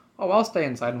like, "Oh, I'll stay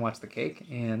inside and watch the cake,"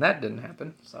 and that didn't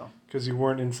happen. So because you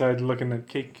weren't inside looking at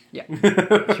cake. Yeah,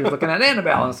 she was looking at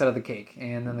Annabelle instead of the cake,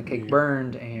 and then the cake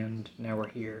burned, and now we're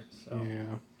here. So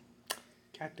yeah.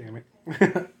 God damn it.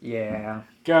 Yeah.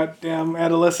 Goddamn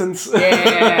adolescence.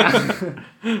 Yeah.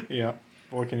 Yeah.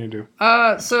 What can you do?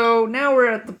 So now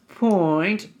we're at the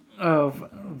point of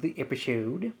the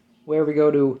episode where we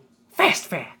go to Fast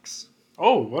Facts.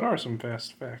 Oh, what are some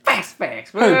fast facts? Fast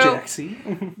Facts. Well,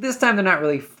 Jaxie. this time they're not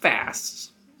really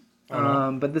fast.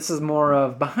 But this is more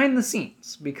of behind the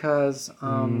scenes because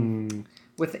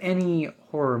with any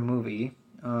horror movie,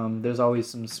 there's always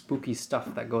some spooky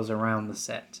stuff that goes around the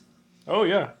set. Oh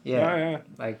yeah.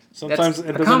 Like sometimes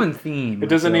that's a common theme. It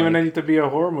doesn't even need to be a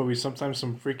horror movie. Sometimes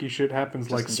some freaky shit happens,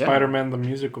 just like Spider-Man the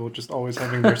musical, just always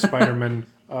having their Spider-Man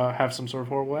have some sort of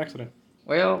horrible accident.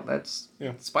 Well, that's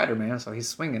Spider-Man, so he's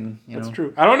swinging. That's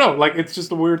true. I don't know. Like it's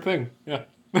just a weird thing. Yeah.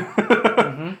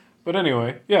 But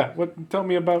anyway, yeah. Tell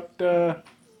me about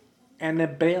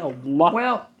Annabelle.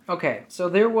 Well, okay. So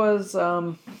there was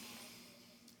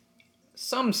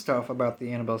some stuff about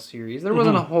the Annabelle series. There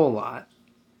wasn't a whole lot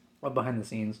of behind the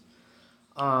scenes.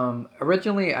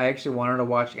 Originally, I actually wanted to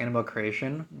watch Annabelle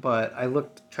Creation, but I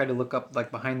tried to look up like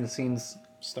behind the scenes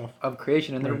stuff of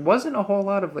Creation, and there wasn't a whole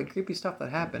lot of like creepy stuff that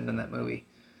happened in that movie.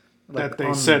 Like, that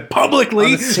they said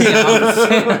publicly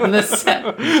on the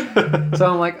set.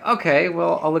 So I'm like, okay,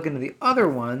 well, I'll look into the other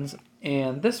ones.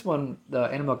 And this one, the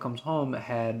Annabelle Comes Home,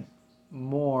 had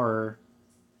more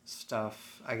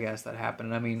stuff, I guess, that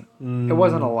happened. I mean, it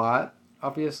wasn't a lot,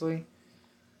 obviously.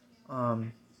 I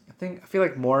feel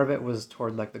like more of it was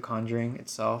toward like The Conjuring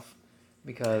itself.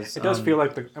 because It does feel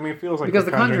like it feels like because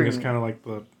The The Conjuring is Conjuring- kind of like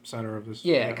the center of this.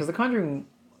 yeah, because The Conjuring,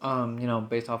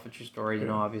 based off a true story,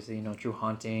 Yeah. obviously, true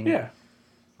haunting. Yeah.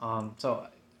 So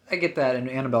I get that, and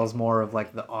Annabelle's more of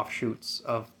like the offshoots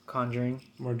of Conjuring.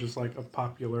 More just like a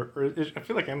popular, I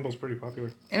feel like Annabelle's pretty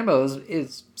popular. Annabelle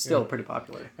is still Yeah. pretty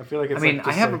popular. I feel like it's. I mean, like I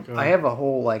just have like, I have a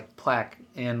whole like plaque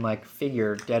and like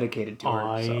figure dedicated to her.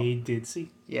 I So did see,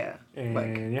 yeah, and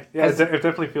like yeah, as- it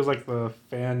definitely feels like the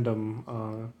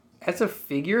fandom. as a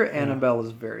figure, Annabelle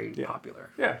is very Yeah. popular.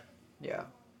 Yeah. Yeah.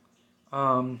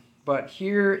 But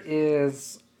here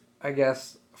is, I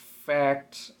guess,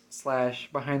 fact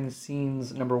 / behind the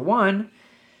scenes number one,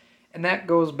 and that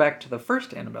goes back to the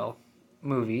first Annabelle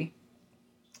movie.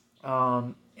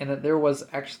 And that it was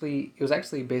actually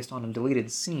based on a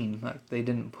deleted scene. Like they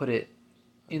didn't put it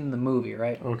in the movie,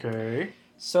 right? Okay.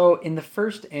 So in the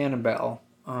first Annabelle,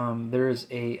 there is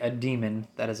a demon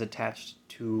that is attached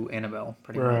to Annabelle,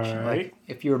 pretty much. Right. Like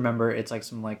if you remember, it's like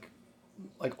some like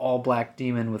all black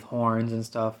demon with horns and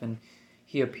stuff, and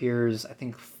he appears, I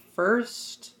think,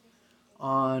 first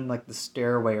on like the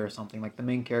stairway or something. Like the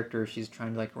main character, she's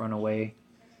trying to like run away,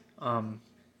 from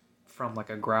like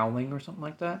a growling or something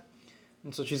like that.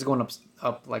 And so she's going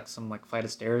up like some like flight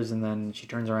of stairs, and then she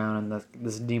turns around and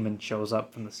this demon shows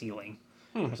up from the ceiling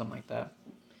or something like that.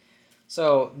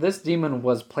 So this demon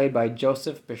was played by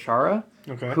Joseph Bishara,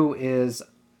 Okay. who is,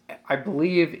 I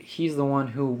believe, he's the one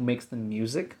who makes the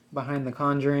music behind The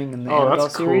Conjuring and the Annabelle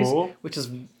that's series, cool. which is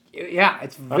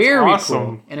it's very awesome.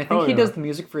 cool. And I think Hell he yeah. does the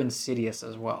music for Insidious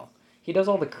as well. He does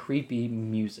all the creepy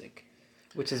music,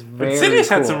 which is very Insidious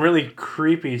cool. had some really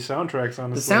creepy soundtracks,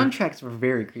 honestly. The soundtracks were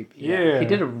very creepy. Yeah. He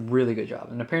did a really good job,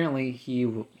 and apparently he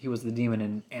was the demon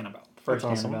in Annabelle, the first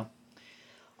That's awesome.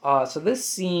 Annabelle. So this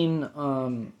scene,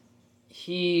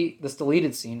 this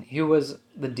deleted scene, he was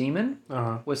the demon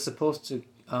was supposed to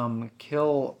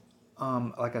kill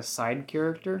like a side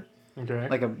character, Okay.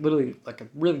 like a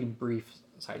really brief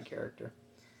side character.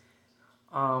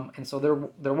 And so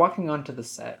they're walking onto the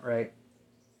set, right?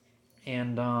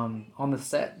 And on the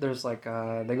set, there's like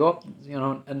they go up,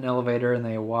 an elevator, and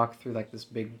they walk through like this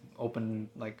big open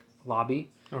like lobby.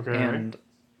 Okay. And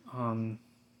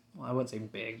well, I wouldn't say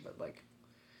big, but like,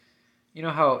 you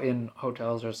know how in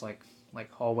hotels there's like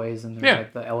hallways and there's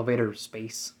like the elevator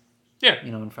space. Yeah.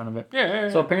 In front of it. Yeah.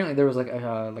 So apparently there was like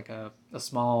a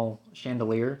small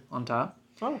chandelier on top.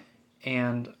 Oh.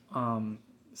 And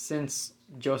since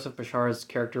Joseph Bishara's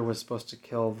character was supposed to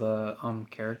kill the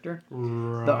character,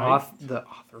 Right. the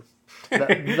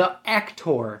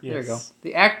actor. Yes. There you go.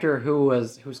 The actor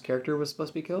whose character was supposed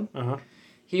to be killed. Uh-huh.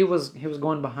 He was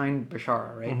going behind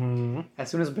Bishara, right? Mm-hmm. As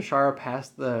soon as Bishara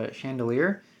passed the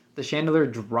chandelier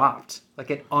dropped,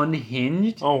 like it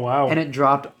unhinged. Oh, wow. And it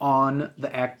dropped on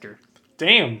the actor.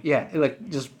 Damn. Yeah, it like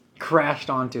just crashed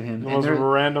onto him. The most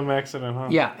random accident, huh?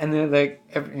 Yeah, and then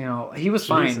like he was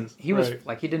fine. Jesus, He was right.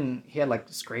 like he had like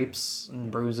scrapes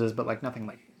and bruises, but like nothing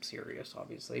like serious,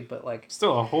 obviously. But like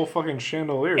Still a whole fucking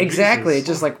chandelier. exactly, Jesus.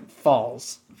 it just like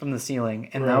falls from the ceiling,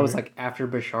 and that was Right. like after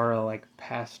Bishara like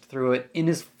passed through it in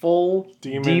his full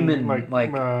Demon,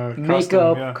 like costume,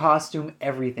 makeup, costume,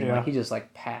 everything. Yeah. Like he just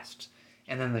like passed,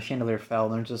 and then the chandelier fell,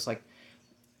 and they're just like,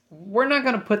 we're not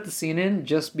gonna put the scene in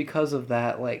just because of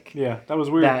that, like Yeah, that was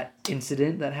weird. that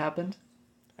incident that happened.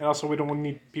 And also, we don't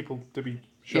need people to be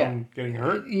shown getting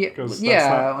hurt. Yeah, Because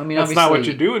yeah. I mean, that's not what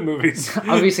obviously- you do in movies.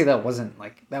 Obviously, that wasn't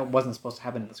supposed to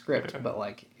happen in the script, but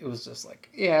like it was just like,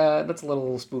 yeah, that's a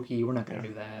little spooky. We're not gonna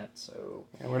do that. So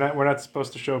Yeah, we're not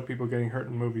supposed to show people getting hurt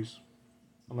in movies,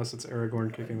 unless it's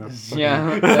Aragorn kicking that. fucking-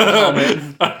 yeah, that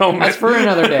helmet. A helmet. That's for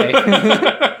another day.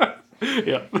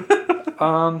 Yeah.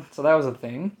 So that was a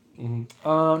thing.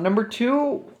 Mm-hmm. Number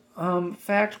two,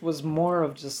 fact was more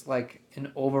of just like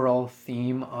an overall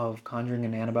theme of Conjuring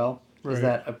and Annabelle is Right.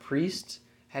 that a priest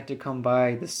had to come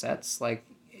by the sets like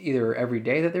either every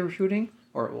day that they were shooting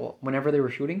or whenever they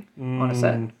were shooting on a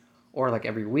set, or like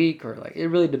every week, or like it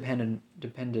really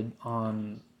depended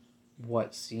on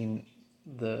what scene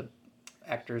the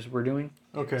actors were doing.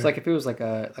 Okay. It's like if it was like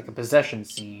a possession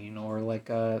scene or like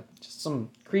just some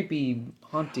creepy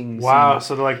haunting Wow.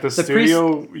 scene. So like the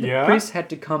studio, The priest had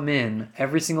to come in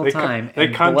every single time. They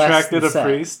and contracted bless the a set.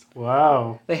 priest.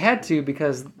 Wow. They had to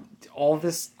because all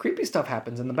this creepy stuff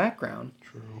happens in the background.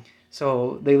 True.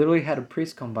 So they literally had a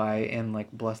priest come by and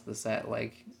like bless the set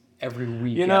like every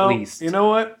week You know, at least. you know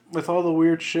what? With all the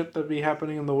weird shit that be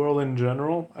happening in the world in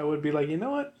general, I would be like, you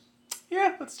know what?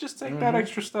 Yeah, let's just take that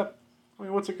extra step. I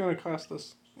mean, what's it going to cost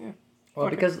us? Yeah. Well,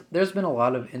 Okay. because there's been a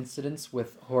lot of incidents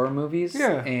with horror movies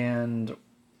Yeah. and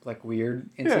like weird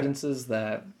incidences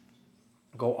that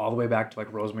go all the way back to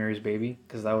like Rosemary's Baby,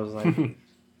 because that was like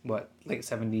late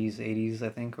 70s, 80s, I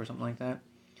think, or something like that.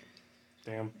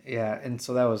 Damn. Yeah, and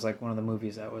so that was like one of the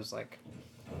movies that was like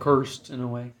cursed in a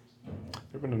way.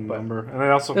 There've been a But number, and it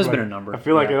also there's like, been a number, I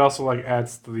feel like yeah. it also like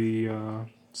adds to the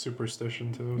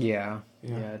superstition too. Yeah,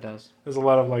 Yeah. yeah, it does. There's a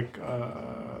lot of like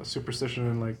superstition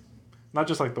in like not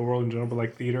just like the world in general, but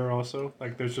like theater also.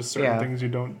 Like there's just certain Yeah. things you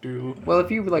don't do. Well, if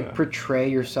you like Yeah. portray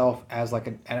yourself as like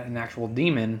an actual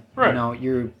demon, Right. you know,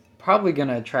 you're probably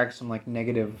gonna attract some like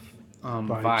negative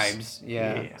Vibes. vibes.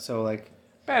 Yeah. Yeah. So like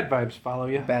Bad vibes follow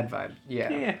you. bad vibe. Yeah,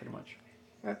 Yeah. pretty much.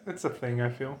 That's a thing I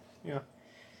feel. Yeah.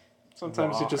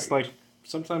 Sometimes you just Right. like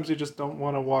sometimes you just don't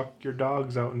want to walk your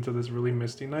dogs out into this really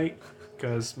misty night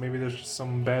because maybe there's just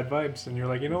some bad vibes and you're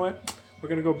like, you know what, we're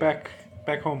gonna go back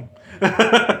home.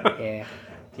 Yeah.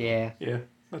 Yeah. Yeah.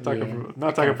 Not talking Yeah. from I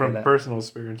not talking kinda feel from that. personal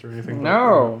experience or anything.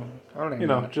 No. But, you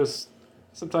know, just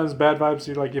sometimes bad vibes.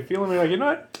 You feel them. You're like, you know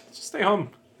what, just stay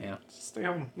home. Yeah. Just stay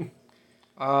home.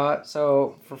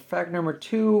 So for fact number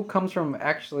 2 comes from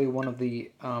actually one of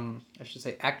the I should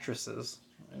say actresses.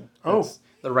 That's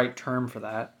the right term for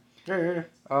that. Yeah.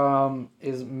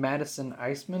 Is Madison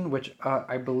Iceman, which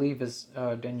I believe is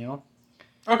Danielle.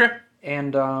 Okay.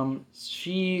 And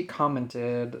she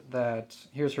commented that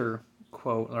here's her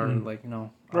quote, or like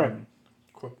Right.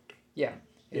 Quote. Yeah,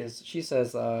 is she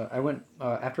says I went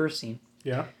after a scene.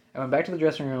 Yeah. I went back to the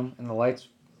dressing room and the lights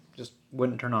just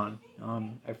wouldn't turn on.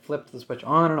 I flipped the switch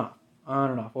on and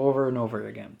off, over and over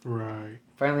again. Right.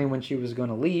 Finally, when she was going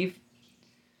to leave,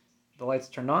 the lights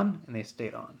turned on and they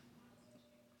stayed on.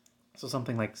 So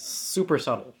something like super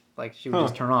subtle, like she would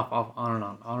just turn off, on and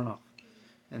off,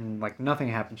 and like nothing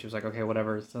happened. She was like, okay,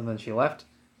 whatever. So then she left,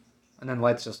 and then the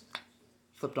lights just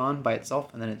flipped on by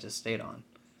itself, and then it just stayed on.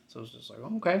 So it was just like,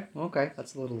 okay,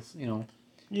 that's a little,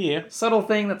 Yeah. subtle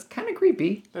thing that's kind of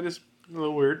creepy. That is a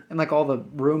little weird. And like all the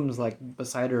rooms like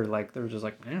beside her, like they were just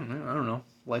like, I don't know,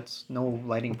 lights, no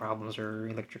lighting problems or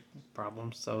electric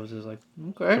problems. So it was just like,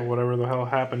 okay, So whatever the hell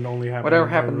happened only happened. whatever in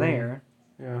her happened room. there.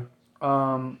 Yeah.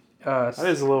 That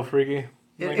is a little freaky.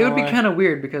 It would be kind of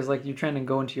weird because like you're trying to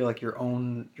go into your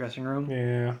own dressing room.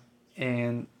 Yeah.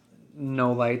 And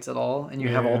no lights at all, and you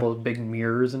have all those big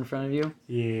mirrors in front of you.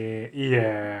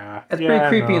 Yeah. It's pretty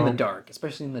creepy in the dark,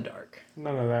 especially in the dark.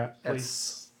 None of that,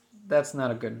 please. That's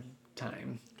not a good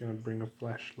time. Gonna bring a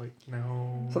flashlight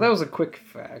now. So that was a quick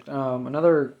fact.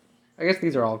 Another, I guess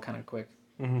these are all kind of quick.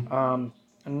 Mm-hmm.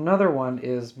 Another one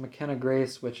is McKenna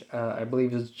Grace, which I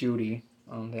believe is Judy,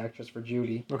 the actress for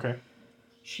Judy. Okay.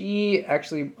 She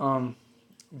actually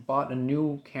bought a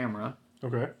new camera.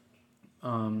 Okay.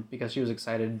 Because she was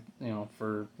excited,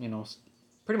 for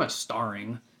pretty much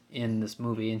starring in this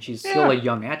movie, and she's Yeah. still a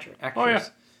young actress. Oh, yeah.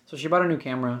 So she bought a new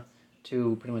camera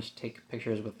to pretty much take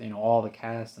pictures with all the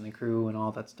cast and the crew and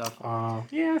all that stuff.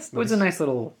 Yes. It was a nice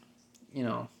little,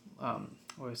 what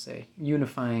would I say,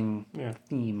 unifying Yeah.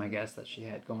 theme, I guess, that she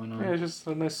had going on. Yeah, it's just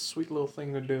a nice, sweet little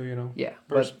thing to do, Yeah,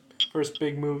 First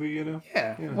big movie, Yeah.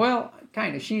 Yeah. Well,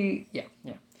 kind of. Yeah.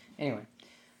 Anyway,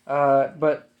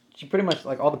 but she pretty much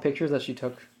like all the pictures that she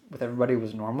took with everybody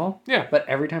was normal. Yeah. But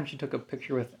every time she took a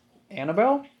picture with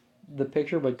Annabelle, the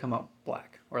picture would come out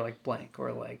black or like blank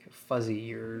or like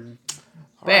fuzzy or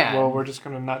bad. Well, we're just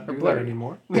gonna not do that blurry.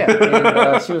 anymore. Yeah.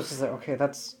 And she was just like, okay,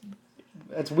 that's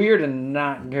weird and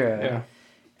not good. Yeah.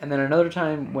 And then another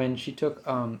time when she took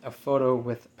a photo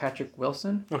with Patrick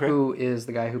Wilson, Okay. who is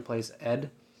the guy who plays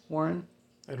Ed Warren.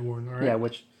 Ed Warren, all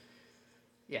right.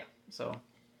 Yeah, so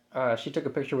she took a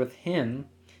picture with him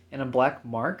in a black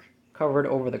mark covered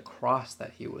over the cross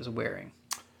that he was wearing.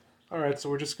 All right, so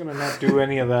we're just gonna not do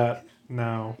any of that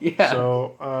now. Yeah.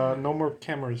 So no more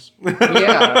cameras.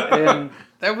 Yeah, and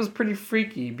that was pretty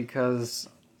freaky because,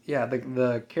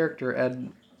 the character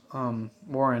Ed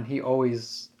Warren, he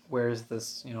always wears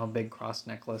this, big cross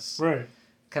necklace. Right.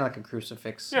 Kind of like a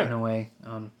crucifix Yeah. in a way,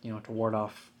 to ward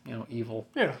off, evil.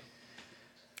 Yeah.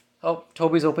 Oh,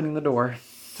 Toby's opening the door.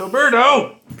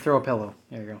 Toberto! Throw a pillow.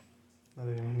 There you go. I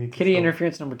didn't need to Kitty throw-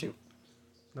 interference number 2.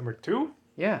 Number 2?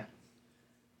 Yeah.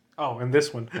 Oh, and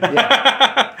this one.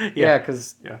 Yeah,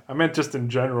 because I meant just in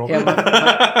general.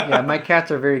 my cats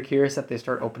are very curious that they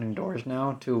start opening doors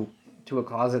now to a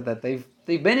closet that they've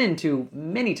been into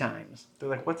many times. They're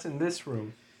like, what's in this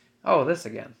room? Oh, this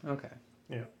again. Okay.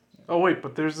 Yeah. Oh, wait,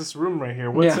 but there's this room right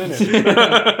here. What's in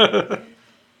it?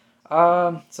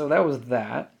 So that was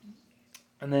that.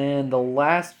 And then the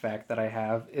last fact that I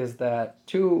have is that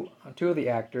two of the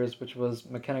actors, which was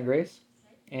McKenna Grace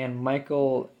and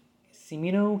Michael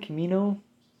Cimino,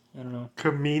 I don't know.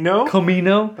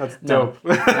 Camino? That's No. dope.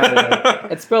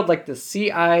 It's spelled like the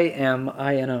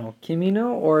Cimino. Camino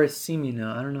or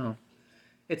Cimino, I don't know.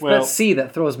 It's Well, that C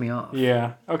that throws me off.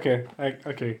 Yeah. Okay.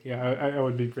 Yeah. I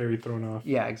would be very thrown off.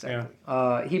 Yeah, exactly.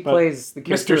 He But plays the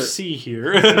character Mr. C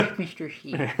here. Mr.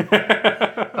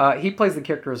 C. He plays the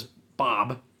character as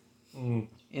Bob in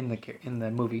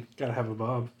the movie. Gotta have a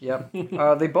Bob. Yep.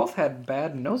 They both had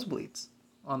bad nosebleeds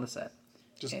on the set.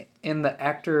 Just And the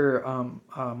actor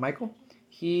Michael,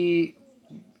 he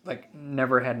like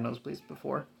never had nosebleeds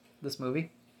before this movie.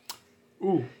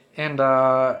 ooh. And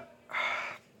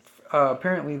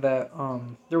apparently that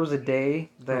there was a day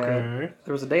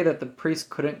that the priest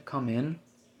couldn't come in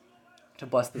to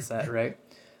bless the set, right?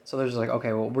 So they're just like,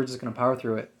 okay, well, we're just gonna power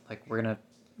through it. Like, we're gonna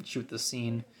shoot this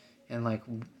scene, and like,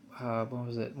 what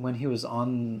was it? When he was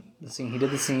on the scene, he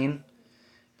did the scene,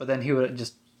 but then he would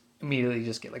just immediately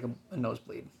just get like a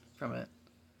nosebleed from it,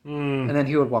 and then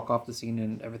he would walk off the scene,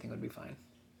 and everything would be fine.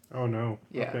 Oh no.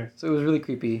 Yeah. Okay. So it was really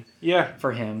creepy. Yeah.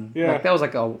 For him. Yeah. Like, that was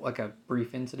like a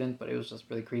brief incident, but it was just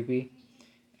really creepy.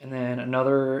 And then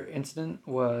another incident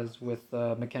was with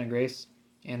McKenna Grace,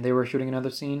 and they were shooting another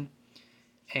scene,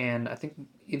 and I think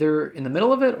either in the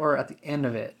middle of it or at the end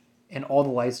of it, and all the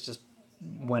lights just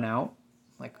went out.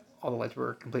 Like, all the lights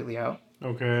were completely out.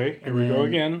 Okay. Here we go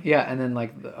again. Yeah, and then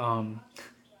like the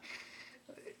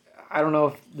I don't know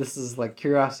if this is like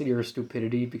curiosity or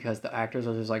stupidity, because the actors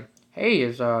are just like, "Hey,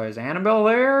 is Annabelle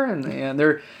there?" And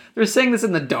they're saying this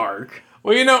in the dark.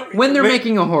 Well, you know, When they're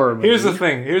making a horror movie. Here's the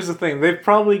thing. They've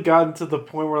probably gotten to the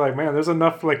point where, like, man, there's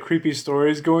enough like creepy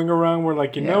stories going around. Where,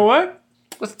 like, you know what?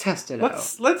 Let's test it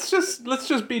out. Let's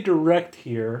just be direct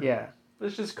here. Yeah.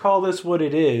 Let's just call this what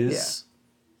it is. Yeah.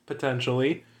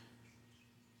 Potentially.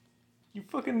 You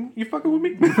fucking with me?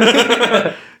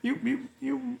 Because you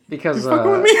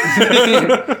fucking with me?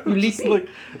 you Just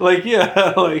like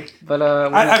yeah, like. But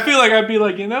I feel like I'd be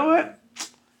like, you know what?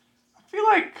 I feel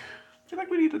like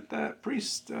we needed that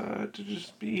priest to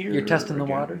just be here. You're testing the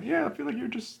again. water. Yeah, I feel like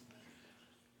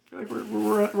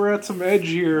we're at some edge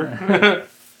here.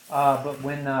 But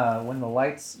when the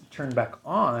lights turned back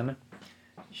on,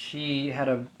 she had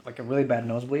a really bad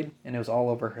nosebleed, and it was all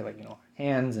over her, like, you know,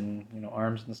 hands and, you know,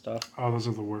 arms and stuff. Oh, those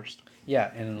are the worst.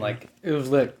 Yeah, and like it was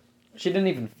like she didn't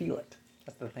even feel it.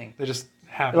 That's the thing. They just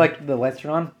happen. Like, the lights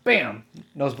turn on, bam,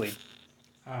 nosebleed.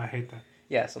 I hate that.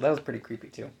 Yeah, so that was pretty creepy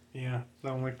too. Yeah, I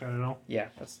don't like that at all. Yeah,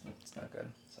 that's not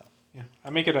good. So. Yeah, I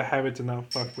make it a habit to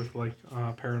not fuck with like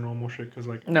paranormal shit, because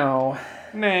like No.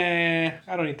 Nah, I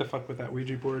don't need to fuck with that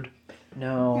Ouija board.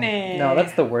 No. Nah. No,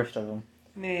 that's the worst of them.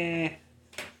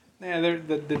 Nah, they're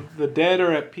the dead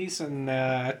are at peace, and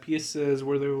at peace is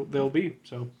where they'll be.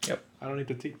 So Yep. I don't need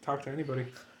to talk to anybody.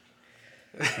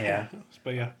 Yeah.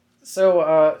 But yeah.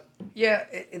 So yeah,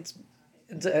 it's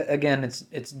again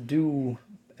it's due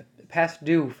past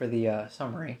due for the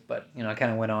summary, but you know, I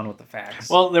kind of went on with the facts.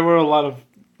 Well, there were a lot of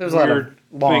there's a lot of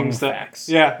long things facts.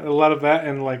 Yeah, a lot of that,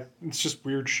 and like it's just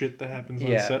weird shit that happens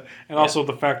on Yeah. set, and also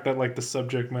the fact that like the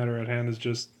subject matter at hand is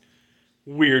just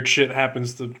weird shit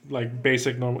happens to like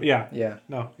basic normal. Yeah. Yeah.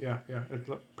 No. Yeah.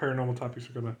 Paranormal topics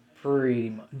are gonna Pretty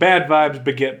much. bad vibes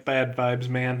beget bad vibes,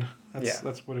 man.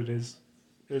 That's what it is.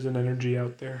 There's an energy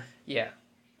out there. Yeah.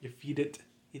 You feed it,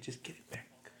 you just get it back.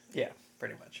 Yeah,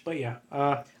 pretty much. But yeah.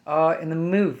 In the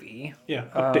movie. Yeah.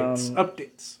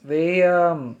 Updates.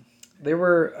 They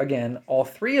were, again, all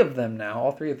three of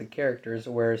the characters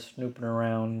were snooping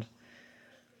around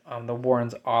the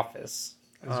Warrens' office.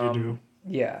 As you do.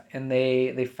 Yeah, and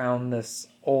they found this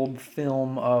old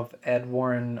film of Ed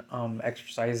Warren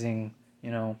exorcising,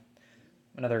 you know,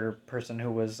 another person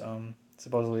who was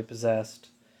supposedly possessed.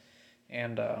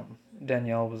 And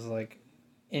Danielle was, like,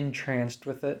 entranced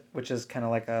with it, which is kind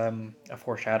of like a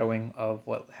foreshadowing of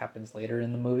what happens later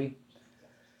in the movie.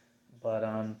 But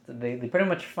they pretty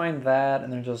much find that,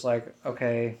 and they're just like,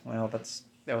 okay, well,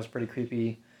 that was pretty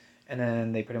creepy. And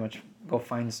then they pretty much go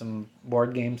find some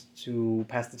board games to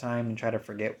pass the time and try to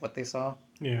forget what they saw.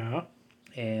 Yeah.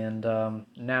 And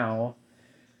now,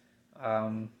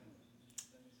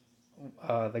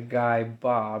 the guy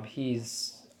Bob,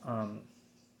 he's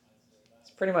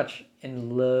pretty much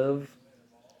in love.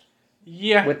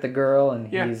 Yeah. With the girl, and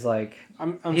he's like,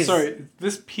 I'm sorry.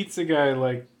 This pizza guy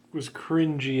like was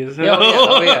cringy as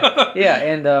hell. Yeah,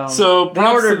 and so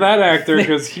props to that actor,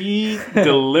 because he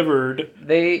delivered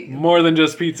more than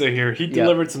just pizza here. He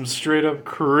delivered some straight up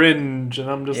cringe, and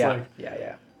I'm just like,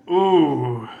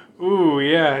 ooh,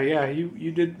 yeah.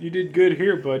 You did good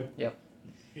here, bud. Yep.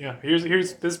 Yeah,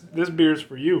 here's this beer's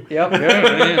for you. Yep.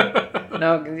 Yeah.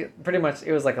 No, pretty much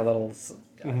it was like a little.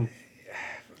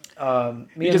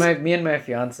 Me and my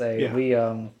fiance,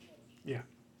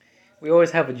 we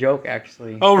always have a joke,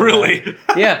 actually. Oh, really?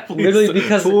 Yeah,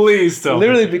 Please tell me.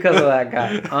 literally because of that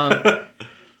guy.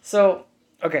 So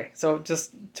Okay, so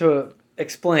just to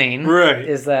explain, Right.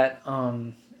 is that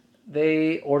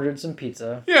they ordered some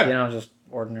pizza. Yeah. You know, just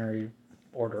ordinary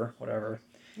order, whatever.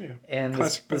 Yeah. And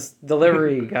Classic this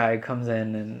delivery guy comes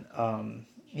in, and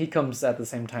he comes at the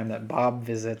same time that Bob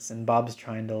visits, and Bob's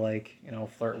trying to, like, you know,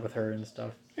 flirt with her and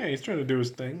stuff. Yeah, he's trying to do his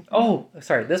thing. Oh,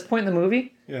 sorry. At this point in the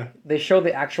movie, Yeah. they show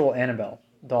the actual Annabelle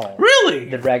doll. Really?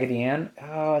 The Raggedy Ann.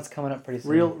 Oh, it's coming up pretty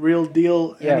soon. Real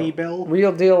deal Yeah, Annabelle?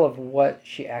 real deal of what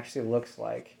she actually looks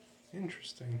like.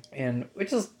 Interesting. And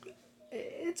which is,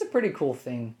 it's a pretty cool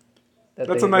thing that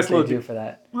That's a nice that little they do for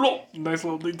that. Nice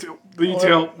little detail.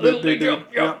 Detail that they do.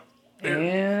 Yeah.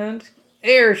 And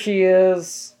there she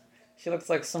is. She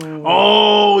looks like some.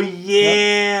 Oh,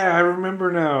 yeah. I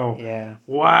remember now. Yeah.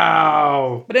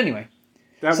 Wow. But anyway.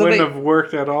 That So wouldn't have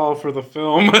worked at all for the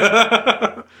film.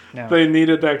 No. They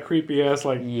needed that creepy ass,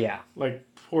 like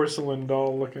porcelain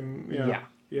doll looking. Yeah.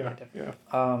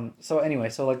 So anyway,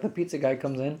 so like the pizza guy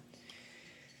comes in,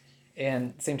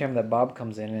 and same time that Bob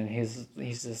comes in, and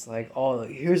he's just like, oh,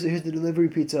 here's the delivery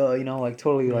pizza, you know, like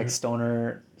totally like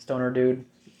stoner dude.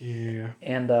 Yeah.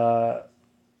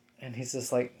 And he's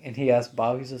just like, and he asked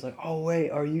Bob, he's just like, oh wait,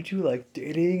 are you two like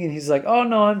dating? And he's like, oh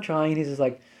no, I'm trying. He's just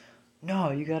like, no,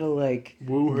 you gotta like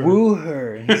woo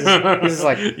her. And he's just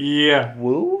like, yeah,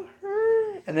 woo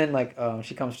her. And then like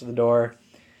she comes to the door,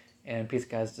 and pizza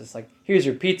guy's just like, here's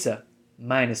your pizza,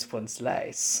 minus one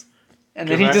slice. And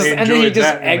then he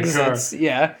just exits.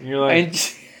 Yeah. And you're like,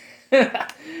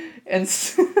 and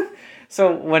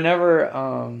so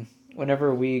whenever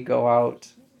we go out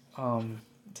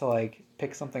to like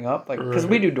pick something up, like because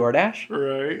we do DoorDash.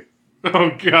 Right.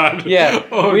 Oh God. Yeah.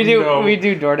 Oh, we do no. we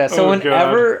do DoorDash. So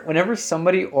whenever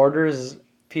somebody orders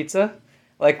pizza,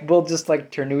 like we'll just like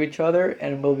turn to each other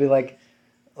and we'll be like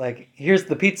here's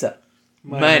the pizza.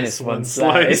 Minus one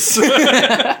slice.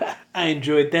 I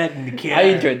enjoyed that in the car.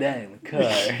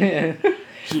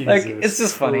 Like it's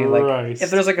just funny. Christ. Like if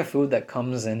there's like a food that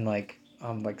comes in like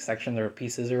sections or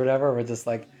pieces or whatever, we're just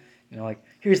like, you know, like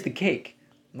here's the cake,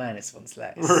 minus one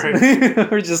slice.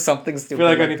 Right. Or just something stupid. I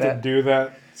feel like I need that. to do that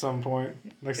at some point.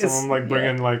 Like someone like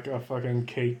bringing like a fucking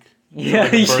cake. Yeah.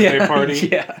 Like a birthday party.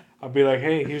 Yeah. I'll be like,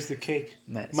 hey, here's the cake.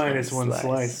 Minus one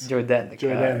slice. Enjoy that in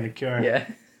the car. Yeah.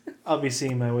 I'll be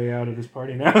seeing my way out of this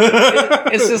party now.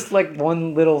 It's just like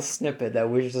one little snippet that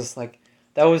we're just like,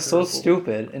 that was so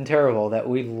stupid and terrible that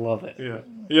we love it.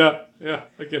 Yeah,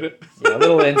 I get it. Yeah, a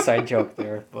little inside joke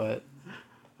there, but...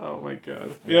 Oh my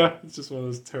God. Yeah, it's just one of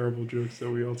those terrible jokes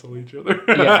that we all tell each other.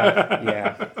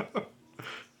 Yeah.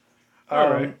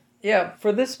 All right. Yeah,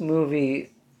 for this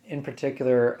movie in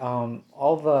particular,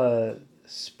 all the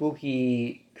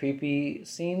spooky, creepy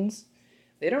scenes,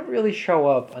 they don't really show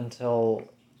up until...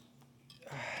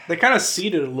 They kind of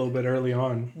seed it a little bit early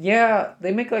on. Yeah,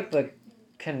 they make like the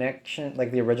connection,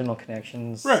 like the original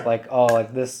connections, right. Like, oh,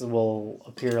 like this will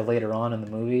appear later on in the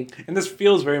movie. And this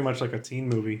feels very much like a teen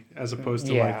movie as opposed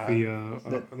to like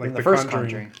the first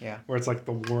Conjuring, yeah, where it's like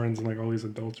the Warrens and like all these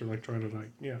adults are like trying to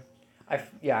like I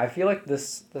feel like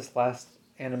this last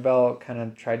Annabelle kind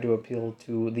of tried to appeal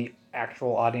to the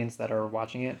actual audience that are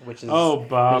watching it, which is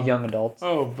the young adults.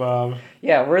 Oh, Bob.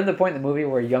 Yeah, we're in the point in the movie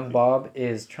where young Bob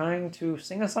is trying to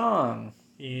sing a song.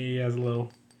 He has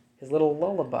his little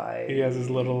lullaby. He has his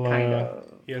little kind of.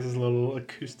 He has his little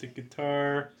acoustic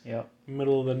guitar. Yep.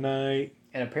 Middle of the night.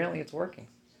 And apparently it's working.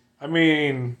 I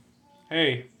mean,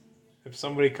 hey, if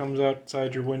somebody comes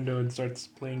outside your window and starts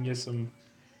playing you some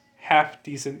half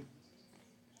decent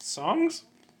songs,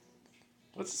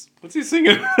 what's he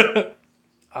singing?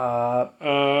 Bob's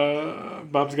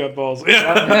Got Balls.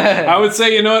 Yeah. I would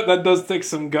say, you know what, that does take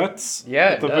some guts.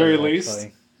 Yeah, at the very least.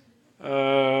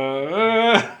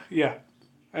 Yeah.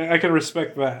 I can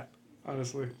respect that,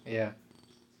 honestly. Yeah.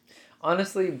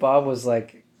 Honestly, Bob was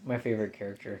like my favorite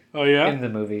character. Oh yeah? In the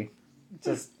movie.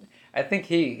 Just I think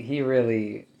he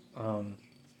really I don't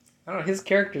know, his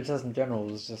character just in general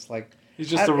was just like he's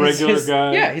just a regular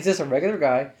guy. Yeah, he's just a regular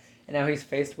guy, and now he's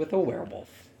faced with a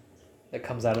werewolf that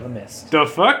comes out of the mist. The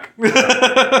fuck?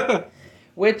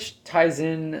 Which ties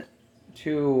in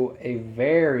to a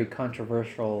very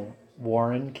controversial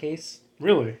Warren case.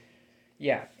 Really?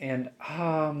 Yeah, and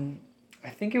I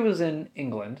think it was in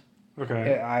England.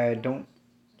 Okay. I don't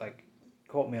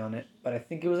quote me on it, but I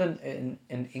think it was an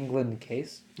England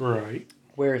case. Right.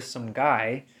 Where some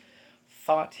guy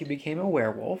thought he became a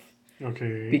werewolf.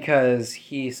 Okay. Because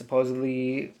he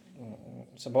supposedly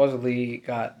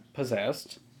got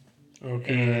possessed.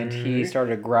 Okay. And he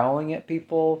started growling at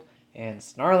people and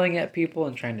snarling at people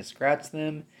and trying to scratch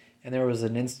them. And there was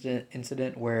an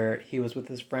incident where he was with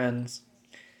his friends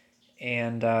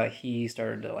and he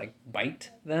started to like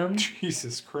bite them.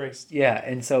 Jesus Christ. Yeah,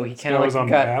 and so he This kind guy of was like on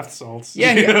got bath salts.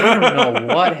 yeah. I don't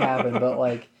know what happened, but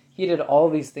like he did all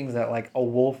these things that like a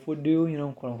wolf would do. You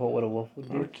know, quote unquote, what a wolf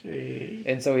would do. Okay.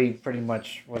 And so he pretty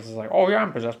much was like, "Oh yeah,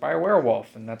 I'm possessed by a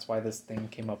werewolf," and that's why this thing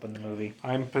came up in the movie.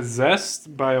 I'm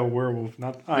possessed by a werewolf.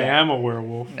 Not I Yeah. am a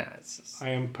werewolf. Nah, it's just I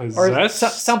am or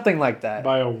possessed something like that.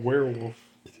 by a werewolf.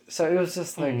 So it was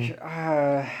just like,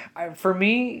 for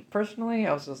me personally,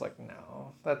 I was just like,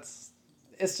 no, it's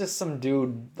just some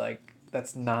dude like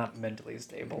that's not mentally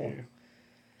stable. Yeah.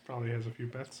 Probably has a few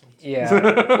bath salts.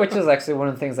 Yeah, which is actually one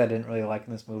of the things I didn't really like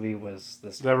in this movie was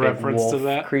this The big reference wolf to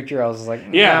that creature. I was just like,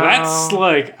 Yeah, no, that's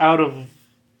like out of.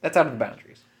 that's out of the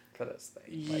boundaries for this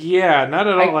thing. Like, Yeah, not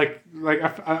at all.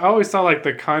 I always thought like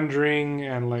The Conjuring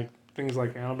and like things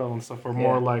like Annabelle and stuff were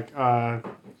more Yeah. like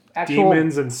actual,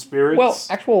 demons and spirits. well,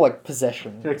 actual like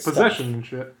possession, like stuff. possession and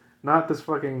shit. Not this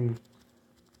fucking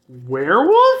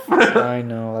werewolf. I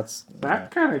know that's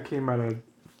That kind of came out of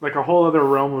like a whole other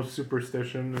realm of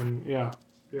superstition, and yeah.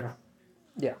 Yeah.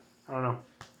 I don't know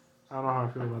how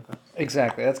I feel about that.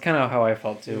 exactly. That's kind of how I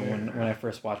felt too when I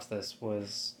first watched this.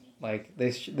 Was like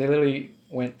they literally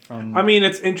went from. I mean,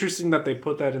 it's interesting that they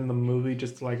put that in the movie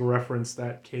just to like reference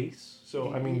that case.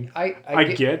 So I mean, I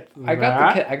get I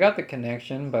that. I got the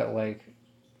connection, but like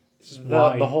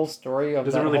Why? the whole story of It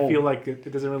doesn't that really whole... feel like it.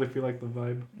 It doesn't really feel like the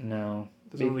vibe. No.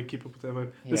 It doesn't really keep up with that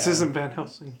vibe. This Yeah. isn't Van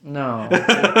Helsing. No.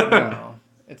 No.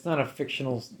 It's not a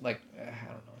fictional like I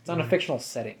don't know. It's not a fictional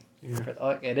setting.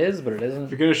 Yeah. It is, but it If isn't.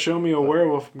 you're gonna show me a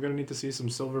werewolf, I'm gonna need to see some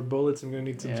silver bullets. I'm gonna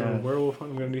need some sort of werewolf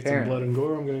hunt. I'm gonna need some blood and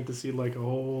gore. I'm gonna need to see like a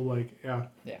whole like yeah.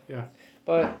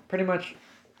 But pretty much,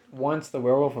 once the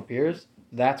werewolf appears,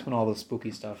 that's when all the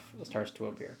spooky stuff starts to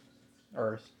appear,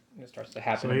 or it starts to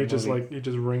happen. So he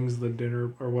just rings the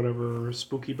dinner or whatever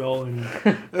spooky bell and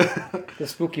the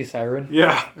spooky siren.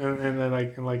 Yeah, and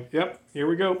then yep, here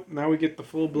we go. Now we get the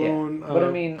full blown. But I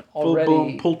mean, full already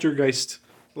blown poltergeist,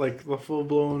 like the full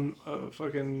blown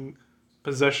fucking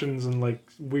possessions and like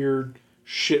weird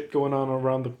shit going on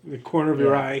around the corner of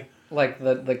your eye. Like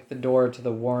the door to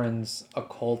the Warrens'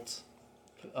 occult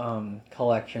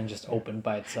collection just opened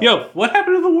by itself. Yo, what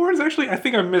happened to the Warrens? Actually, I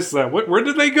think I missed that. Where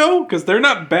did they go? Because they're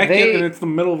not back yet, and it's the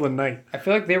middle of the night. I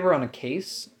feel like they were on a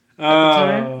case at the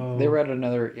time. They were at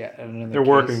another They're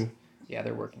working. Yeah,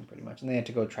 they're working pretty much, and they had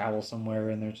to go travel somewhere,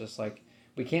 and they're just like,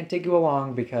 we can't take you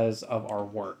along because of our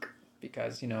work,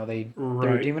 because they're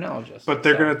demonologists. But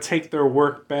they're gonna take their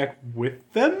work back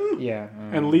with them. Yeah,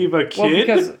 and leave a kid.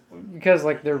 Well, because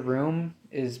like their room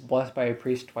is blessed by a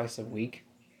priest twice a week.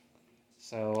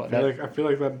 So I feel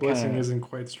like that blessing isn't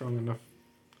quite strong enough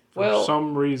for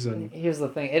some reason. Here's the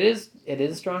thing: it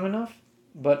is strong enough,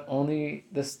 but only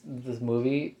this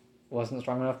movie wasn't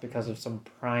strong enough because of some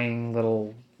prying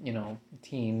little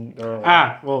teen girl.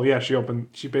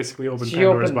 She basically opened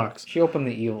Pandora's box. She opened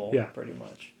the evil. Yeah, pretty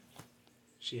much.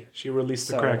 She released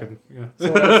the Kraken. Yeah.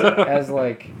 So as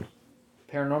like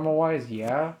paranormal wise,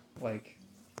 yeah, like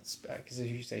because if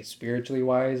you say spiritually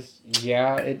wise,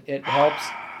 yeah, it helps.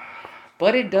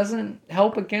 But it doesn't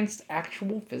help against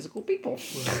actual physical people.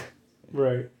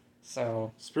 Right.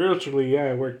 So spiritually,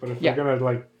 yeah, it worked. But if you're gonna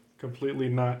like completely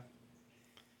not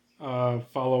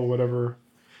follow whatever,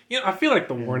 I feel like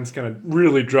the Warrens kind of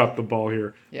really dropped the ball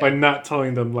here by not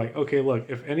telling them like, okay, look,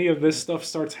 if any of this stuff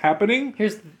starts happening,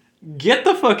 get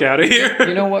the fuck out of here.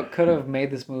 You know what could have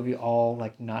made this movie all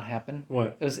like not happen?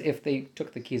 What? It was if they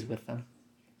took the keys with them.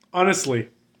 Honestly.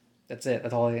 That's it.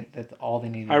 That's all they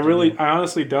needed. I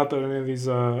honestly doubt that any of these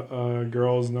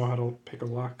girls know how to pick a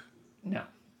lock. No,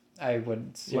 I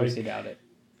would seriously doubt it.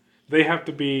 They have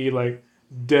to be like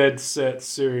dead set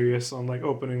serious on like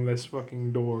opening this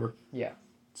fucking door. Yeah.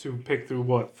 To pick through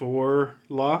what 4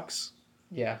 locks?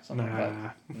 Yeah, something like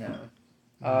that.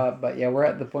 No. But yeah, we're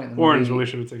at the point in the Warrens movie. really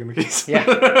should have taken the keys.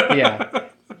 yeah.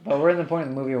 But we're in the point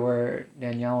in the movie where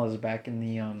Danielle is back in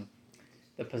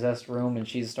the possessed room, and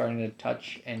she's starting to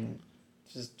touch and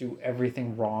just do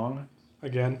everything wrong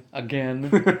again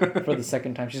for the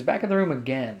second time. She's back in the room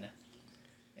again,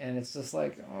 and it's just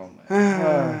like, oh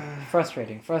my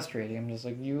frustrating. I'm just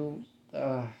like, you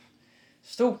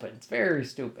stupid. It's very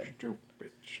stupid.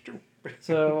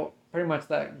 So pretty much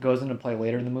that goes into play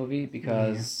later in the movie,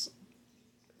 because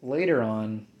later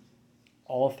on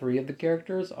all 3 of the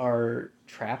characters are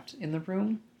trapped in the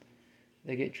room.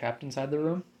 They get trapped inside the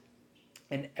room,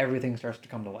 and everything starts to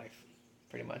come to life,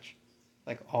 pretty much.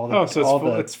 Like all the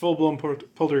it's full blown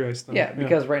poltergeist then. Yeah,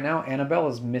 because right now Annabelle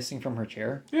is missing from her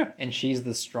chair. Yeah. And she's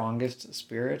the strongest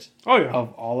spirit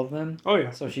of all of them. Oh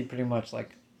yeah. So she pretty much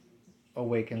like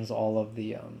awakens all of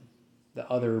the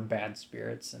other bad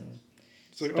spirits, and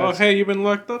It's like, oh, hey, you've been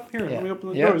locked up? Here, Yeah. let me open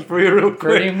the Yep. doors for you real quick.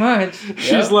 Pretty much.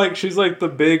 She's Yep. like the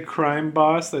big crime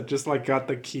boss that just like got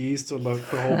the keys to the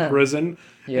whole prison.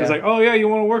 Yeah. He's like, oh yeah, you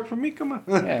want to work for me? Come on,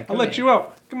 Yeah, I'll come let here. you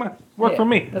out. Come on, work Yeah, for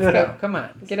me. Let's go. Come on.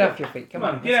 Get off your feet. Come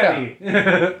on. get Let's out go. of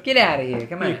here. Get out of here.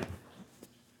 Come on.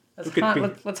 Look at me.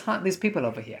 Let's hunt these people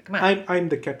over here. Come on. I'm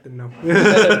the captain now.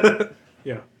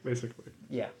 Yeah, basically.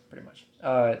 Yeah, pretty much.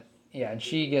 Yeah, and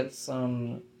she gets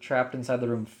trapped inside the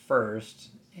room first,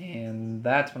 and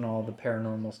that's when all the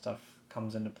paranormal stuff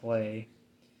comes into play.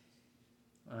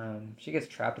 She gets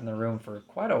trapped in the room for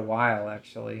quite a while,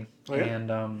 actually, Oh, yeah?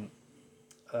 and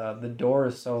the door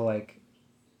is so like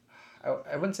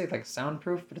I wouldn't say like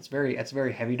soundproof, but it's a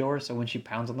very heavy door. So when she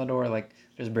pounds on the door, like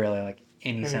there's barely like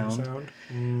any sound.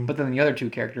 But then the other two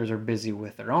characters are busy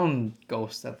with their own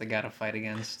ghosts that they got to fight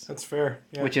against. That's fair.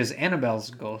 Yeah. Which is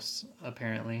Annabelle's ghost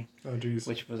apparently. Oh jeez.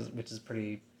 Which is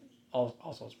pretty,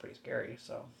 also is pretty scary.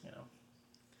 So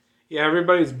Yeah,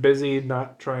 everybody's busy,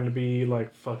 not trying to be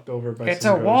like fucked over by. It's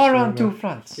some a ghost war right on now. two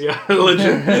fronts. Yeah,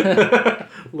 legit.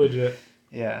 Legit.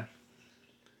 Yeah.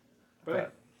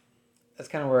 But that's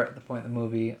kind of where at the point of the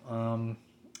movie.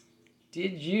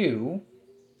 Did you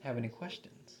have any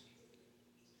questions?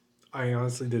 I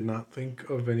honestly did not think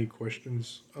of any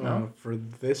questions No? for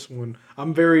this one.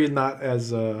 I'm very not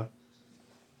as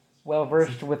Well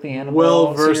versed with the Annabelle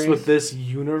well versed series? with this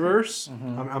universe.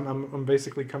 Mhm. I'm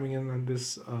basically coming in on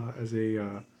this as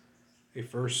a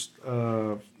first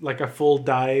like a full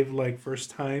dive like first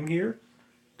time here,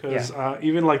 because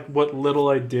even like what little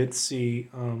I did see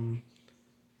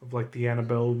of like the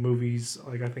Annabelle movies,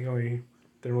 like I think I only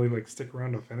didn't really like stick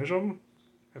around to finish them.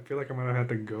 I feel like I might have had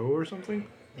to go or something.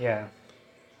 Yeah.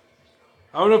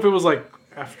 I don't know if it was like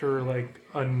after like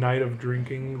a night of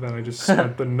drinking that I just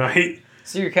spent the night.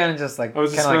 So you're kind of just like I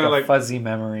was just kind of kinda like a like, fuzzy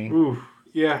memory. Ooh,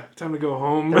 yeah, time to go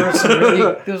home. There was some really,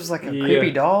 there was like a Yeah.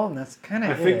 creepy doll, and that's kind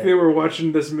of I think they were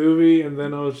watching this movie, and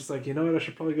then I was just like, you know what, I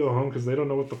should probably go home because they don't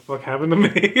know what the fuck happened to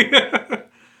me.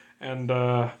 And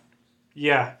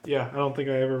yeah, I don't think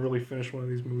I ever really finished one of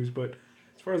these movies. But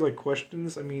as far as like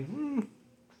questions, I mean,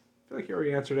 I feel like you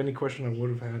already answered any question I would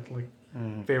have had. Like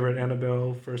favorite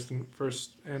Annabelle, first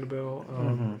Annabelle.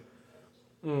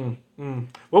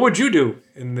 What would you do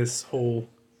in this whole?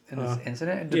 in this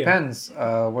incident? It yeah. depends.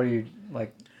 What do you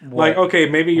like? Like, okay,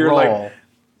 maybe you're role?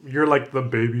 you're like the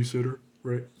babysitter,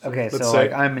 right? Okay, let's so say.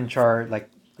 like I'm in charge. Like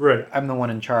Right. I'm the one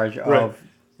in charge Right. of.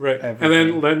 Right,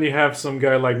 everything. and then you have some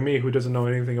guy like me who doesn't know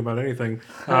anything about anything,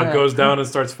 goes down and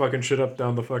starts fucking shit up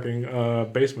down the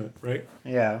fucking basement, right?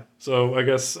 Yeah. So I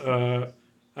guess I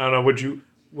don't know.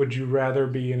 Would you rather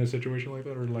be in a situation like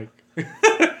that or like?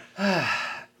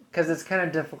 Because it's kind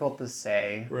of difficult to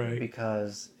say. Right.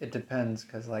 Because it depends.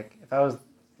 Because like if I was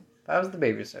the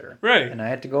babysitter. Right. And I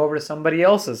had to go over to somebody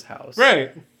else's house.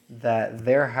 Right. That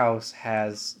their house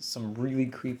has some really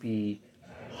creepy,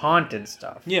 haunted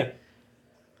stuff. Yeah.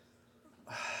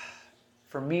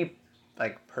 For me,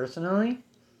 like personally,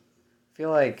 I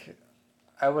feel like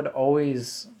I would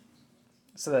always,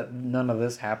 so that none of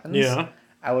this happens. Yeah.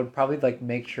 I would probably like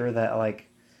make sure that like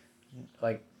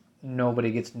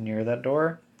nobody gets near that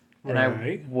door, and I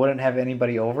Right. wouldn't have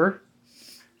anybody over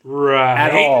Right.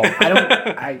 at all.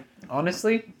 I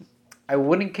honestly, I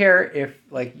wouldn't care if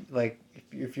like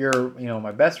if you're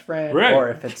my best friend, Right. or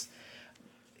if it's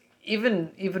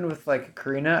even with like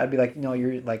Karina, I'd be like, no,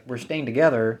 you're like we're staying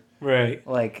together. Right.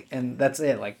 Like, and that's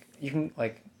it. Like, you can,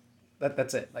 like,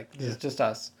 that's it. Like, Yeah. it's just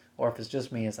us. Or if it's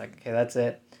just me, it's like, okay, that's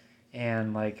it.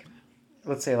 And, like,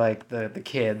 let's say, like, the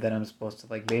kid that I'm supposed to,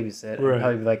 like, babysit. Right. I'd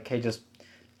probably be like, okay, just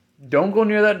don't go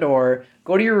near that door.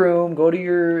 Go to your room. Go to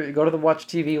the watch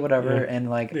TV, whatever. Yeah.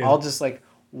 And, like, Yeah. I'll just, like,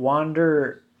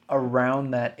 wander around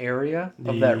that area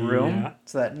of that room Yeah.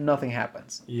 so that nothing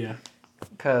happens. Yeah.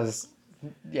 Because,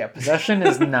 yeah, possession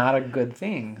is not a good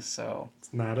thing, so...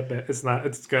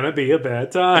 It's gonna be a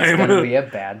bad time. It's gonna be a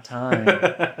bad time.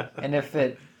 And if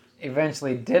it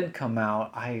eventually did come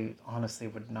out, I honestly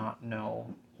would not know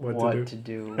what to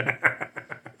do.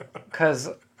 Because,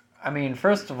 I mean,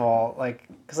 first of all,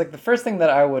 the first thing that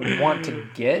I would want to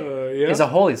get is a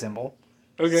holy symbol.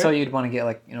 Okay. So you'd want to get,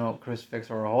 like, crucifix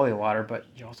or holy water, but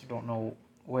you also don't know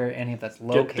where any of that's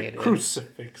located. Get the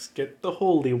crucifix, get the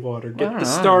holy water, I get don't the know.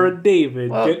 Star of David,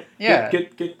 Well,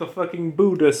 get the fucking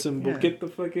Buddha symbol, Yeah. get the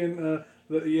fucking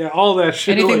all that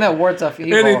shit. Anything like, that wards off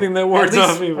evil. Anything that wards At least-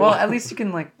 off evil. Well, at least you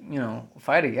can, like,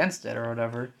 fight against it or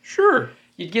whatever. Sure.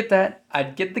 You'd get that.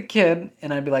 I'd get the kid,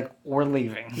 and I'd be like, "We're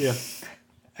leaving." Yeah.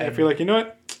 I feel like, you know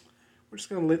what? We're just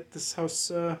gonna let this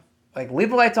house. Like, leave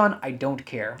the lights on. I don't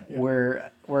care. Yeah.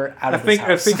 We're out of this house.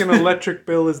 I think an electric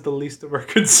bill is the least of our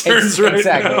concerns right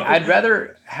exactly. now. I'd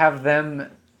rather have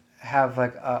them have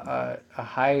like a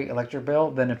high electric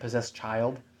bill than a possessed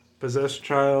child. Possessed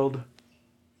child,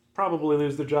 probably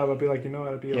lose their job. I'd be like, you know,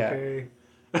 I'd be Yeah. okay.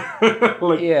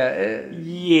 Like, Yeah.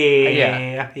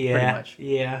 yeah, Pretty much.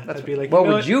 yeah. That's I'd be like, what you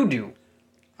know would you do?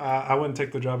 I wouldn't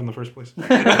take the job in the first place.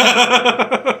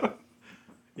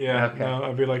 Yeah, Okay. no,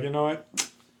 I'd be like, you know what?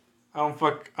 I don't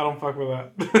fuck with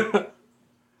that.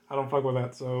 I don't fuck with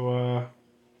that. So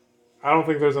I don't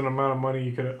think there's an amount of money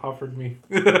you could have offered me.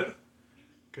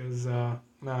 Because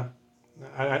nah,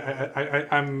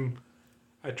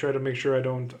 I try to make sure I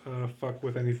don't fuck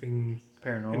with anything in a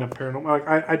Paranormal. paranormal. Like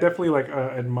I definitely like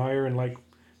admire and like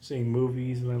seeing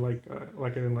movies, and I like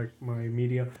it in like my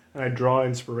media, and I draw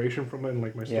inspiration from it in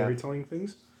like my Yeah. storytelling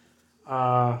things.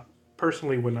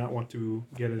 Personally, would not want to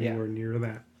get anywhere near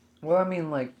that. Well, I mean,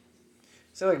 like,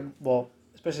 so like, well,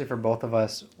 especially for both of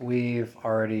us, we've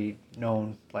already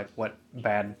known like what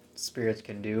bad spirits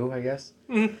can do, I guess.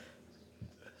 Mhm.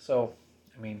 So,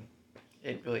 I mean,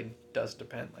 it really does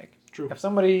depend. Like, True. if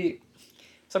somebody's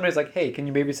like, "Hey, can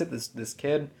you babysit this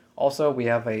kid?" Also, we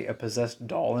have a possessed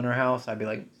doll in our house. I'd be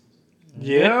like,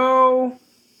 Yeah. "No."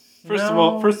 First no.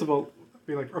 of all,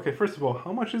 be like, okay. First of all,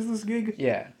 how much is this gig?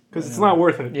 Yeah. Because it's not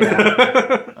worth it.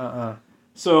 Yeah.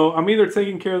 So I'm either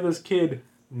taking care of this kid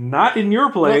not in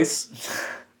your place.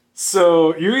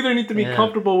 So you either need to be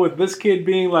comfortable with this kid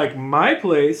being like my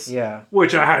place, Yeah.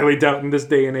 which I highly doubt in this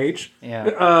day and age. Yeah.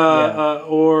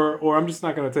 Or I'm just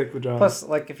not gonna take the job. Plus,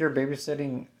 like, if you're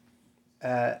babysitting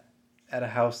at a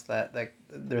house that like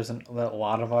there's a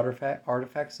lot of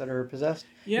artifacts that are possessed,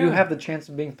 you have the chance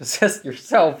of being possessed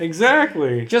yourself.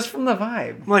 Exactly. Just from the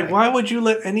vibe. Like, why would you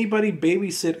let anybody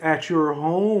babysit at your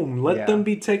home? Let them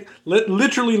be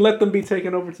literally let them be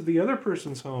taken over to the other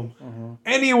person's home. Mm-hmm.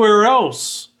 Anywhere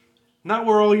else. Not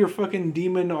where all your fucking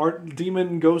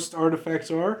demon ghost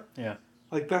artifacts are. Yeah.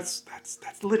 Like that's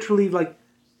literally like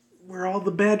where all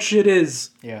the bad shit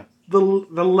is. Yeah. The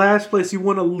last place you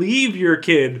want to leave your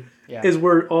kid is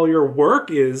where all your work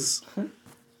is.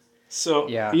 So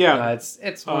yeah. No,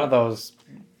 it's one of those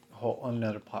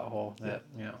another plot hole that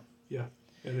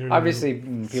obviously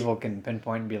people can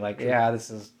pinpoint and be like,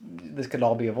 this could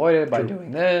all be avoided by doing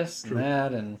this and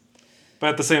that and. But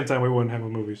at the same time, we wouldn't have a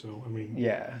movie, so I mean,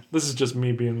 this is just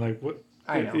me being like, what?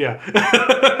 I know. Yeah.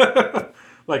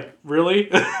 Like, really?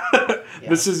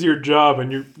 This is your job,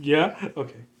 and you,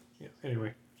 okay, yeah.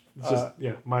 Anyway, it's just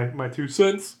my 2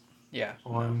 cents. Yeah,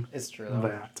 on it's true though.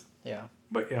 That. Yeah.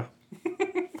 But yeah.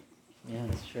 Yeah,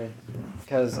 that's true.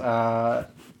 Because I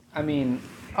mean,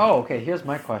 okay. Here's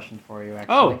my question for you.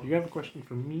 Actually. Oh, you have a question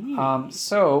for me?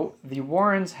 So the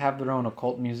Warrens have their own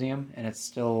occult museum, and it's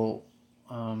still.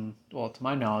 Well, to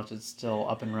my knowledge, it's still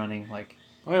up and running. Like,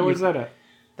 oh, yeah, where's that at?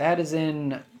 That is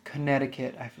in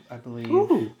Connecticut, I believe.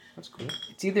 Ooh, that's cool.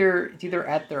 It's either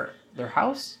at their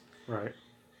house, right,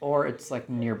 or it's like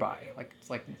nearby. Like it's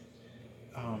like,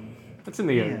 it's in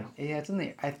the area. Yeah, it's in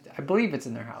the. I believe it's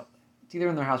in their house. It's either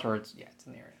in their house or it's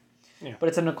in the area. Yeah. But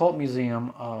it's an occult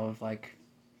museum of like,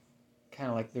 kind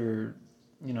of like their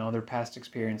past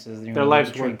experiences. Their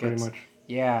life's work, pretty much.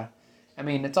 Yeah. I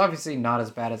mean, it's obviously not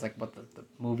as bad as like what the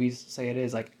movies say it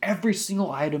is. Like every single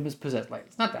item is possessed. Like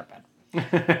it's not that bad.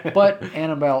 But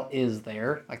Annabelle is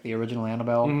there, like the original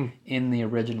Annabelle in the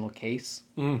original case.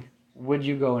 Would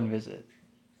you go and visit?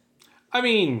 I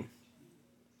mean,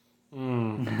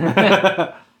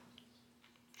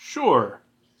 sure.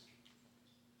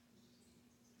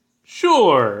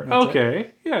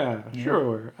 Okay. Yeah,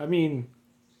 sure. I mean,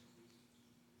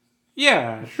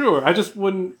 yeah, sure. I just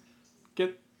wouldn't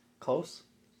get close.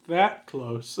 That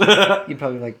close. You'd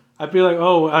probably like. I'd be like,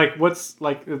 oh, like what's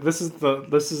like this is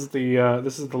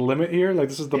the limit here. Like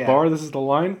this is the bar. This is the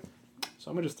line. So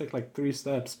I'm gonna just take like 3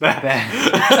 steps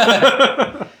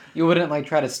back. You wouldn't like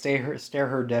try to stare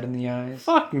her dead in the eyes.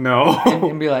 Fuck no.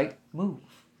 And be like, move.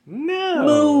 No.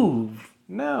 Move.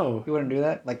 No. You wouldn't do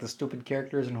that, like the stupid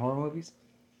characters in horror movies.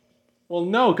 Well,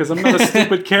 no, because I'm not a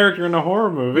stupid character in a horror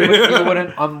movie. You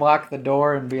wouldn't unlock the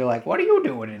door and be like, what are you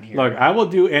doing in here? Look, I will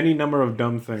do any number of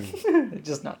dumb things.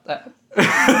 Just not that.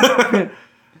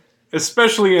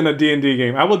 Especially in a D&D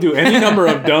game. I will do any number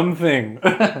of dumb things.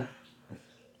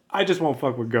 I just won't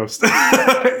fuck with ghosts.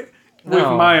 With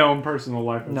my own personal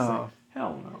life. No.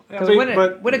 Hell no. Because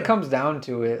when it comes down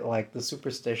to it, like the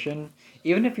superstition,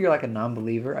 even if you're like a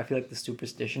non-believer, I feel like the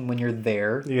superstition when you're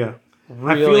there. Yeah.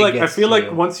 Really I feel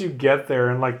like once you get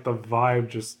there and like the vibe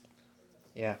just,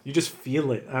 you just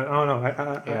feel it. I don't know.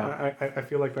 I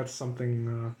feel like that's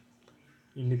something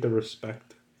you need to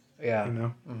respect. Yeah. You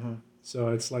know. So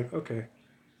it's like, okay,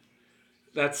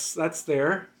 that's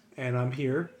there, and I'm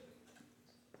here.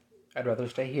 I'd rather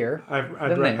stay here.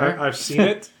 I've seen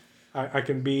it. I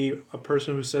can be a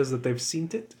person who says that they've seen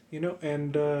it,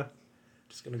 and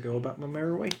just gonna go about my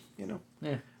merry way,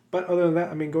 Yeah. But other than that,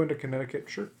 I mean, going to Connecticut,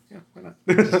 sure, yeah, why not?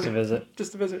 Just to visit.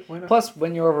 Just to visit, why not? Plus,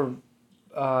 when you're over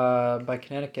by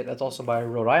Connecticut, that's also by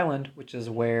Rhode Island, which is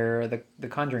where the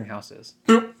Conjuring House is.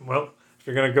 Well, if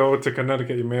you're gonna go to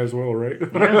Connecticut, you may as well, right?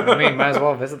 Yeah, I mean, might as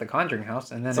well visit the Conjuring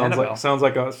House and then Annabelle. Sounds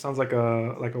like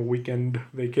a weekend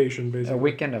vacation, basically. A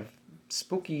weekend of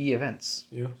spooky events.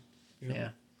 Yeah.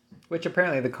 Yeah. Which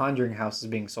apparently the Conjuring House is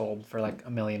being sold for like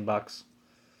 $1 million.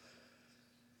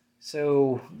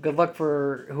 So good luck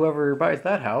for whoever buys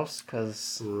that house,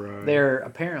 because Right. there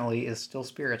apparently is still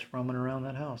spirits roaming around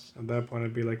that house. At that point,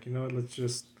 I'd be like, you know what? Let's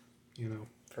just,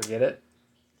 Forget it.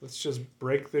 let's just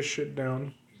break this shit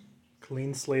down,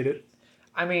 clean slate it.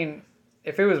 I mean,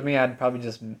 if it was me, I'd probably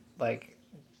just like,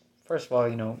 first of all,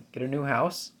 get a new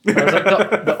house. I was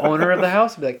like the owner of the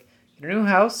house would be like, get a new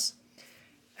house,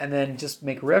 and then just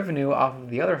make revenue off of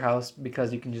the other house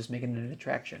because you can just make it an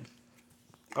attraction.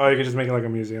 Oh, you could just make it like a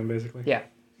museum, basically. Yeah.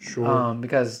 Sure.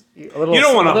 Because a little. You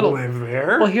don't want to little, live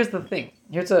there. Well, here's the thing.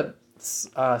 Here's a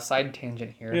side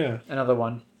tangent here. Yeah. Another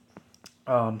one.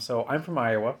 So I'm from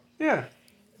Iowa. Yeah.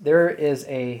 There is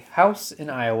a house in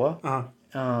Iowa.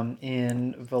 Uh-huh.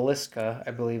 In Villisca,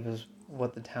 I believe is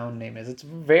what the town name is. It's a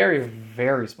very,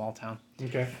 very small town.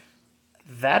 Okay.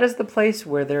 That is the place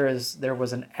where there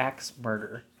was an axe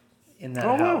murder in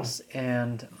that house,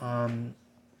 and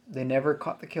they never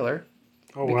caught the killer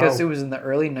because it was in the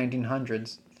early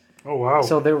 1900s. Oh wow!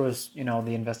 So there was, the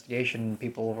investigation.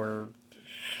 People were,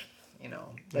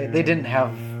 they didn't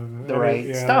have the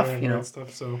right stuff, Right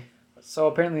stuff, So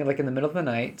apparently, like in the middle of the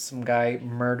night, some guy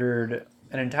murdered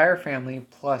an entire family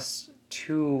plus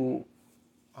two.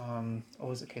 What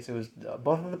was the case? It was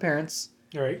both of the parents.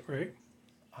 Right.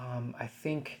 I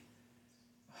think,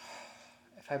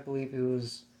 if I believe it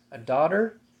was a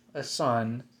daughter, a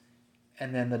son,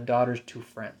 and then the daughter's two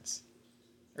friends.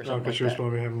 Or something because she was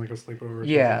probably having like a sleepover.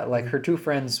 Yeah, like her two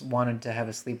friends wanted to have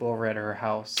a sleepover at her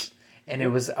house. And it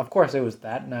was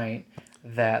that night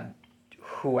that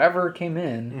whoever came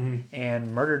in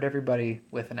and murdered everybody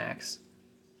with an axe.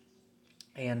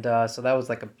 And so that was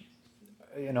like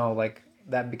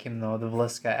that became the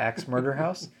Villisca Axe Murder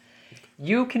House.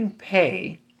 You can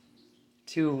pay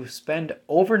to spend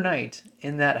overnight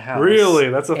in that house. Really?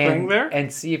 That's a thing there?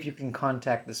 And see if you can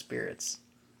contact the spirits.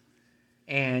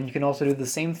 And you can also do the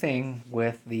same thing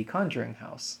with the Conjuring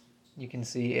House. You can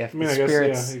see if the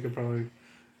spirits... yeah, you could probably...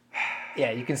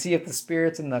 Yeah, you can see if the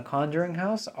spirits in the Conjuring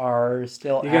House are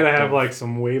still active. You gotta have like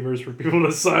some waivers for people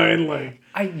to sign, like...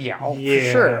 for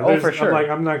sure. For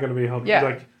sure. I'm not gonna be helping. Yeah.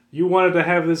 Like, you wanted to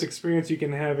have this experience, you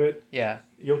can have it. Yeah.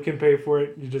 You can pay for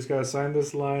it. You just gotta sign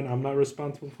this line. I'm not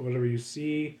responsible for whatever you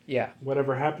see. Yeah.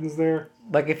 Whatever happens there.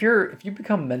 Like, if you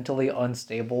become mentally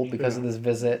unstable because of this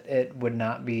visit, it would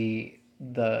not be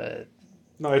the...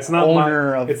 No, it's not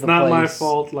owner of it's the not place. my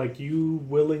fault. Like, you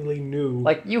willingly knew.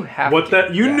 Like, you have what to.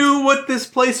 that you knew what this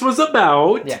place was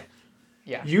about. Yeah.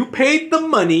 Yeah. You paid the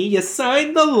money. You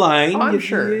signed the line. I'm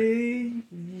sure.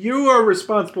 You are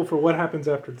responsible for what happens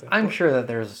after that. I'm sure that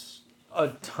there's a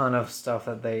ton of stuff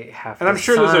that they have to I'm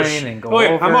sure sign and go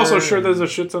over. I'm also sure there's a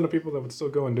shit ton of people that would still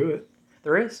go and do it.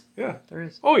 There is. Yeah. There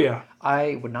is. Oh, yeah.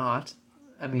 I would not.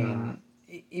 I mean,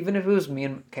 even if it was me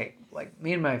and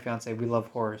my fiance, we love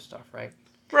horror stuff, right?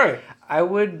 Right. I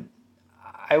would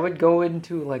go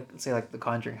into, like, say, like the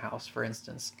Conjuring House, for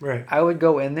instance. Right. I would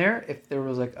go in there if there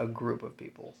was like a group of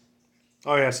people.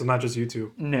 Oh yeah, so not just you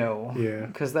two. No. Yeah.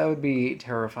 Because that would be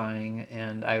terrifying,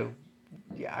 and I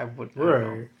would.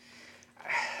 Right.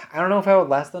 I don't know if I would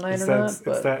last the night or not.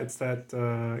 But it's that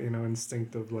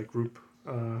instinct of like group,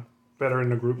 better in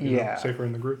the group. You know, safer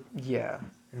in the group. Yeah.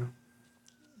 Yeah.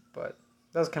 But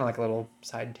that was kind of like a little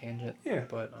side tangent. Yeah.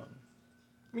 But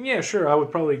I mean, yeah, sure, I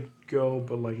would probably go,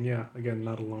 but like, yeah, again,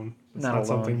 not alone. It's not alone.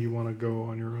 something you want to go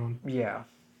on your own. Yeah.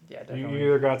 Yeah, definitely. You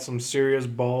either got some serious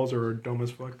balls or are dumb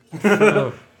as fuck.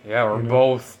 Yeah, or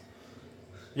both.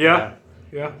 Yeah,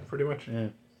 pretty much. Yeah.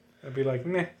 I'd be like,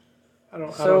 meh. I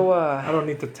don't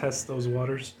need to test those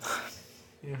waters.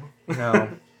 You know? No.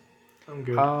 I'm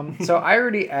good. So I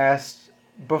already asked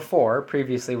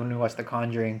previously when we watched The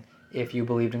Conjuring, if you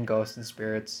believed in ghosts and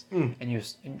spirits, and you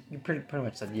pretty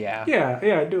much said yeah.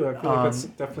 Yeah, I do. I feel like that's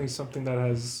definitely something that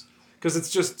has, because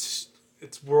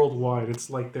it's worldwide. It's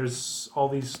like there's all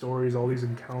these stories, all these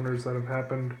encounters that have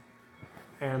happened,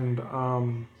 and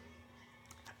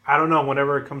I don't know.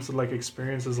 Whenever it comes to like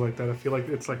experiences like that, I feel like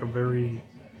it's like a very,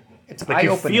 it's like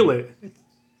you feel it.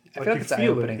 I feel like it's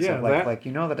eye-opening. Yeah, so like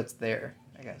you know that it's there.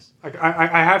 I guess.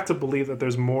 I have to believe that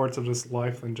there's more to this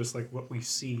life than just like what we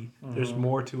see. Mm-hmm. There's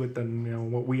more to it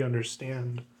than what we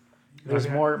understand. There's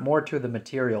more to the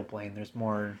material plane. There's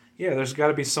more. Yeah, there's got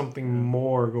to be something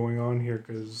more going on here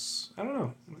because I don't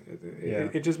know.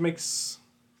 It just makes.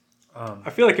 I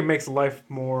feel like it makes life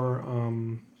more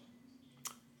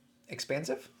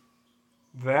expansive.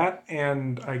 That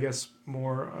and I guess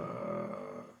more.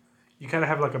 You kind of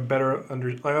have like a better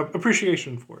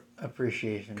appreciation for it.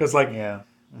 Appreciation. Because like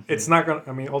Mm-hmm. it's not gonna.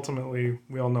 I mean, ultimately,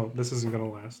 we all know this isn't gonna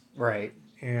last. Right.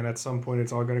 And at some point,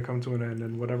 it's all gonna come to an end,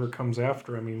 and whatever comes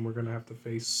after, I mean, we're gonna have to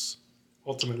face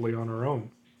ultimately on our own.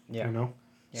 Yeah. You know.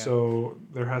 Yeah. So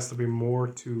there has to be more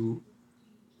to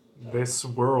this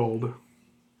world,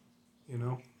 you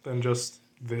know, than just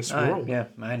this world. Yeah,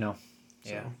 I know.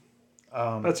 So, yeah.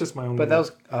 That's just my own. But that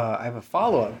was. I have a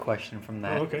follow-up question from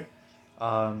that. Oh, okay.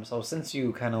 So since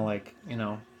you kind of like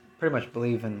pretty much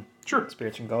believe in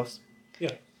spirits and ghosts.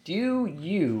 Yeah. Do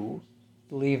you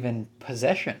believe in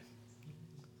possession?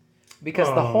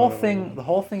 Because the whole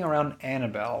thing around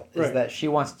Annabelle is that she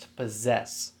wants to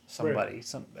possess somebody.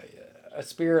 A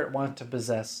spirit wants to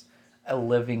possess a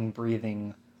living,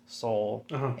 breathing soul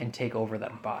and take over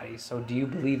that body. So do you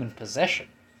believe in possession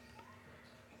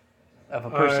of a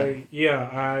person?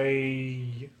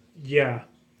 I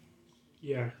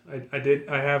did.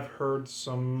 I have heard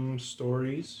some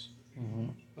stories. Mm-hmm.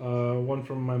 One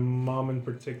from my mom in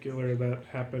particular that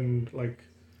happened like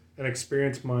an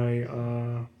experience my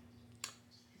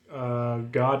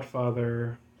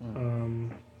godfather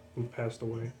who passed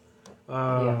away.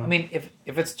 I mean, if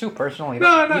it's too personal, you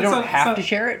don't have to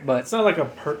share it. But it's not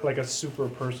like a super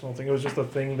personal thing. It was just a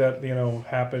thing that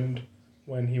happened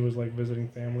when he was like visiting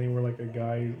family. Where like a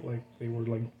guy like they were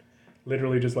like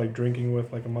literally just like drinking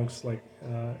with like amongst like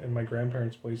in my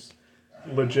grandparents' place,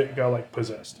 legit got like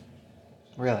possessed.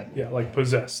 Really? Yeah, like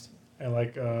possessed, and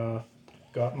like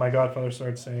my godfather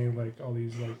started saying like all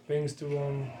these like things to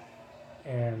him,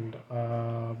 and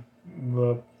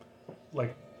the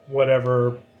like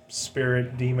whatever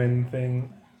spirit demon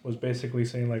thing was basically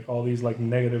saying like all these like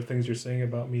negative things you're saying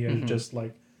about me, and just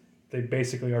like they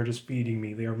basically are just feeding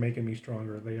me. They are making me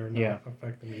stronger. They are not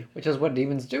affecting me. Which is what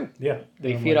demons do. Yeah,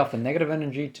 they feed off the negative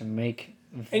energy to make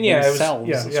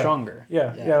themselves stronger.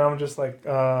 Yeah. And I'm just like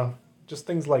just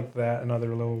things like that and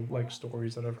other little like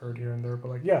stories that I've heard here and there. But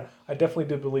like I definitely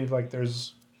do believe like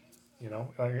there's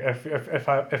like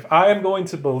if I am going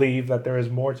to believe that there is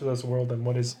more to this world than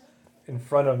what is in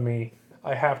front of me,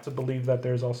 I have to believe that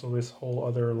there's also this whole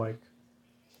other like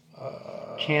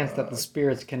chance that the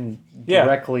spirits can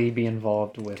directly be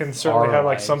involved with. Can certainly have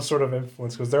like some sort of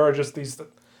influence because there are just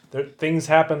things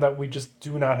happen that we just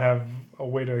do not have a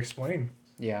way to explain.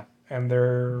 Yeah, and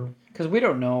they're because we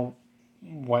don't know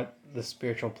what the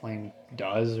spiritual plane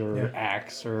does or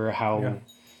acts or how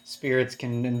spirits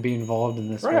can be involved in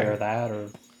this way or that, or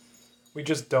we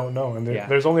just don't know. And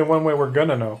there's only one way we're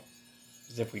gonna know,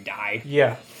 is if we die.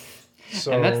 Yeah.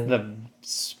 So and that's the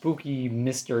spooky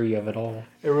mystery of it all.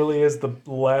 It really is the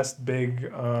last big.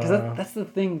 Because that's the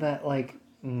thing that like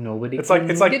nobody. It's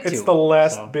the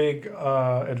last big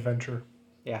adventure.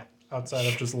 Yeah. Outside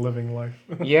of just living life.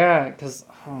 Yeah, because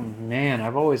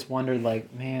I've always wondered like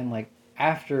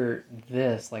after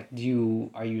this like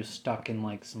are you stuck in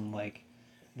like some like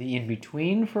the in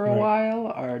between for a while,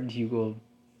 or do you go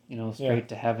straight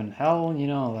to heaven, hell,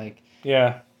 like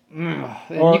and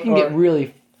you can get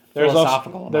really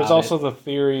philosophical about it. There's also the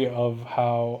theory of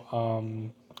how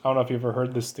I don't know if you've ever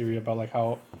heard this theory about like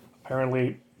how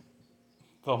apparently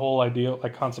the whole idea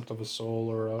like concept of a soul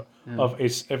or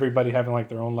everybody having like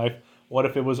their own life. What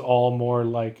if it was all more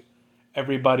like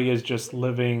everybody is just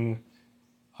living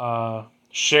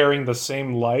sharing the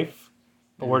same life,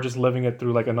 but we're just living it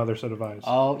through like another set of eyes.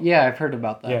 Oh yeah, I've heard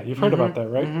about that. Yeah, you've heard about that,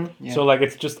 right? Yeah. So like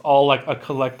it's just all like a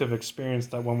collective experience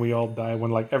that when we all die,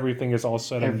 when like everything is all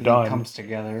said and done, comes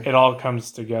together. It all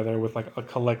comes together with like a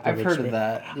collective experience. I've heard of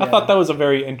that. Yeah. I thought that was a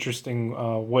very interesting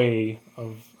way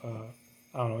of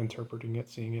I don't know, interpreting it,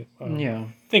 seeing it,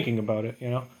 thinking about it.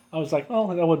 I was like, well,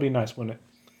 that would be nice, wouldn't it?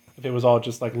 If it was all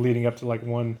just like leading up to like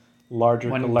one larger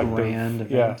collective grand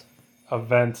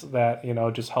event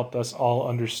that just helped us all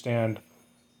understand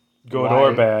good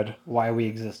or bad why we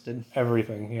existed,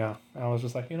 everything. And I was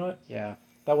just like, you know what,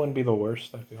 that wouldn't be the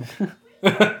worst, I feel.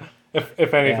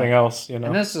 if anything else, and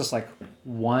that's just like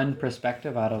one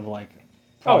perspective out of like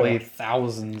probably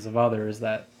thousands of others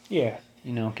that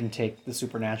can take the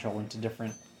supernatural into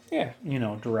different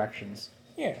directions.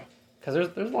 Because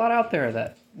there's a lot out there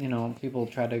that people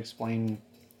try to explain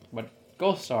what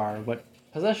ghosts are, what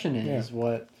possession is,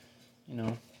 what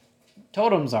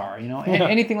totems are,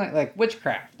 anything like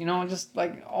witchcraft, just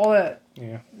like all that.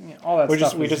 All that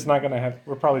stuff.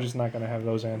 We're probably just not gonna have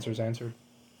those answers answered.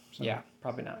 So. Yeah,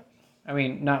 probably not. I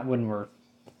mean, not when we're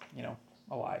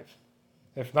alive.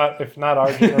 If not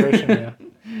our generation, yeah.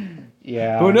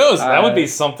 Yeah. Who knows? That would be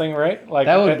something, right? Like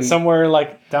that would be somewhere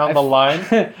like down the line.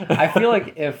 I feel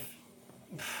like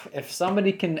if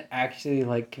somebody can actually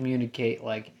like communicate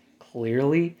like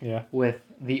clearly Yeah. with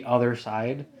the other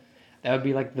side, that would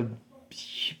be like the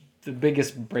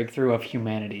biggest breakthrough of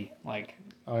humanity. Like,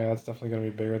 Oh yeah, that's definitely gonna be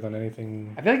bigger than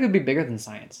anything. I feel like it would be bigger than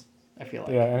science. I feel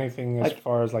like. Yeah, anything as Like-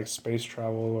 far as like space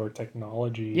travel or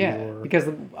technology. Yeah, Or because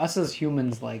us as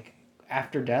humans, like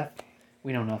after death,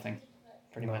 we know nothing,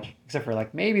 pretty No. much, except for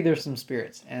like maybe there's some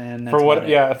spirits, and that's for what? about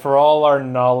it. Yeah, for all our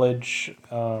knowledge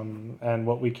and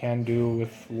what we can do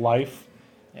with life,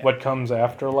 Yeah. what comes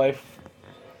after life,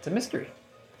 It's a mystery.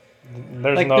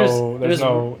 there's Like, no there's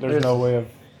no way of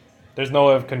there's no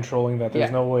way of controlling that. There's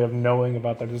Yeah. no way of knowing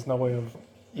about that. There's no way of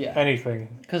Yeah, anything.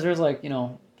 because there's like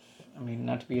I mean,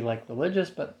 not to be like religious,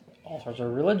 but all sorts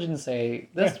of religions say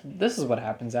this is what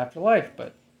happens after life,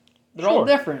 but they're all Sure.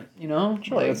 different,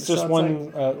 Sure, Like, it's just so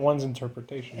one's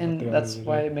interpretation. at the and end that's of the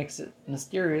why day. it makes it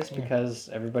mysterious because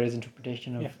everybody's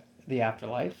interpretation of Yeah. the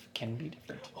afterlife can be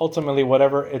different. Ultimately,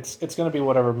 whatever it's going to be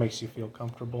whatever makes you feel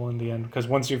comfortable in the end. Because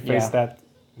once you face Yeah. that,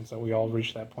 so we all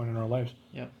reach that point in our lives.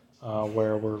 Yep.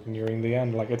 Where we're nearing the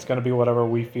end. Like it's going to be whatever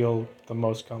we feel the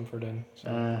most comfort in. So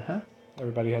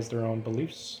everybody has their own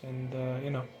beliefs, and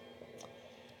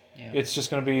Yeah. it's just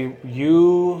going to be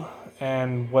you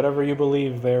and whatever you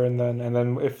believe there and then. And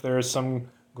then if there is some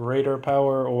greater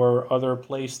power or other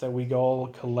place that we all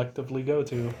collectively go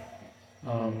to,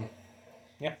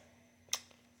 yeah,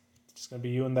 it's just going to be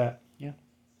you and that.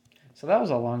 So that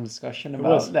was a long discussion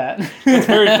was. about that. It's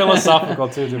very philosophical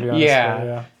too, to be honest.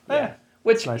 Yeah. but Yeah.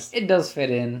 Which nice. it does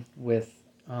fit in with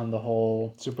the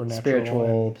whole Supernatural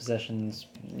spiritual and- possessions,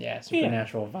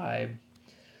 supernatural vibe.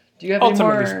 Do you have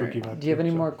Ultimately any more? spooky vibe Do you have too,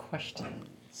 any so. more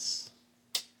questions?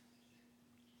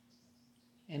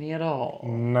 Any at all?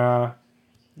 Nah,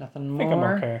 Nothing I think more.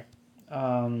 I'm okay.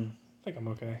 Um, I think I'm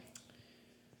okay.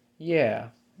 yeah,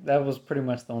 that was pretty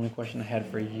much the only question I had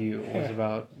for you. Was Yeah.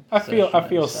 about. I possession and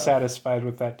feel stuff. satisfied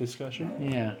with that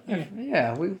discussion.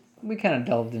 Yeah. We kind of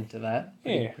delved into that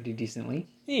pretty decently.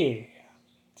 Yeah,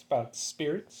 it's about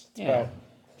spirits. Yeah.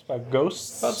 It's about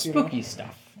ghosts. About spooky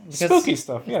stuff. Because Spooky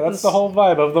stuff. Yeah, that's this- the whole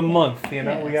vibe of the month. We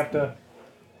Yeah. have to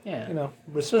Yeah.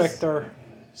 respect our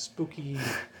spooky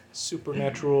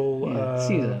supernatural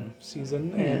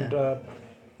season, Yeah.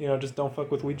 and just don't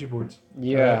fuck with Ouija boards.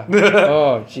 Yeah.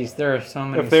 Oh, jeez, there are so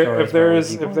many stories. If there about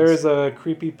is Ouija if there boards. is a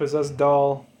creepy possessed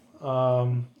doll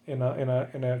in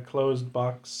a closed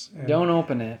box, and, Don't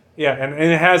open it. yeah, and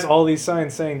it has all these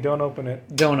signs saying don't open it,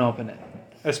 Don't open it.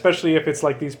 especially if it's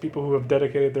like these people who have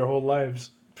dedicated their whole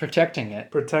lives Protecting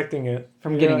it protecting it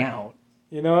from You getting know- out.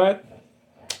 You know what?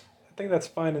 I think that's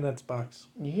fine in that box.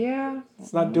 Yeah.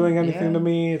 It's not doing anything Yeah. to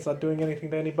me. It's not doing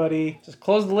anything to anybody. Just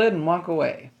close the lid and walk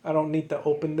away. I don't need to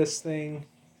open this thing.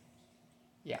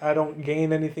 Yeah. I don't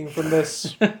gain anything from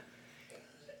this.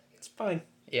 It's fine.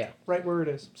 Yeah. Right where it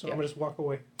is. So Yeah. I'm going to just walk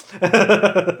away.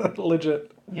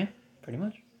 Legit. Yeah. Pretty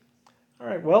much. All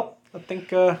right. Well, I think...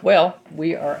 Well,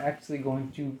 we are actually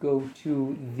going to go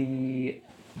to the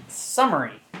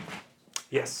summary.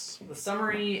 yes. The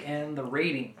summary and the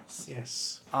ratings.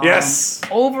 Yes. Um, yes!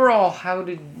 Overall, how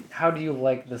do you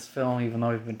like this film? Even though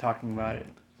we've been talking about it.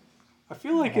 I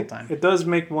feel like whole time. it does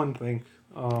make one think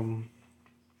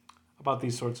about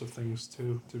these sorts of things,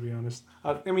 too, to be honest.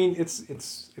 I mean, it's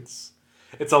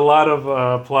a lot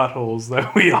of plot holes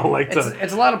that we all like to...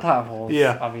 It's a lot of plot holes.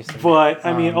 Yeah, Obviously. but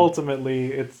I mean, Um,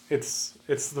 ultimately, it's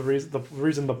the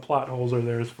reason the plot holes are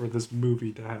there is for this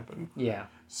movie to happen. Yeah.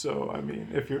 So I mean,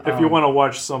 if you want to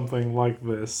watch something like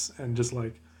this and just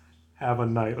like have a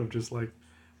night of just like,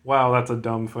 wow, that's a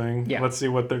dumb thing. Yeah. Let's see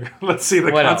let's see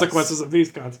the What consequences of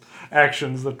these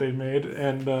actions that they made,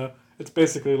 and it's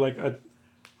basically like a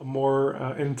more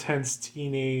intense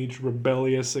teenage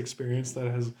rebellious experience that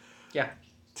has Yeah.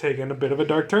 taken a bit of a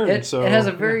dark turn. It So has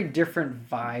a very different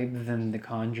vibe than The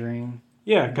Conjuring.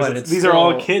 yeah, but because it's these are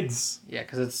all still- kids. Yeah,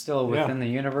 because it's still within the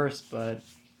universe, but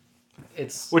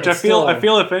it's Which it's I feel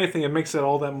still- if anything, it makes it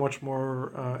all that much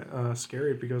more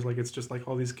scary because like it's just like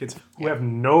all these kids who Yeah. have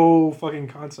no fucking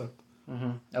concept.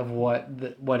 of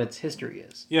what its history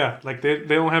is. Yeah, like they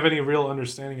don't have any real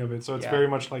understanding of it, so it's Yeah. very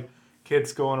much like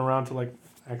kids going around to like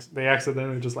they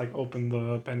accidentally just like open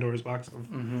the Pandora's box of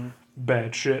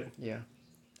bad shit, Yeah.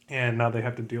 and now they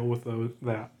have to deal with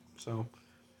that. So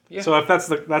Yeah. so if that's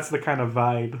the kind of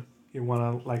vibe you want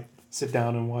to like sit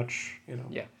down and watch,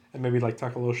 Yeah. and maybe like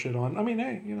talk a little shit on. I mean,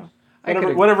 hey, I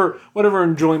whatever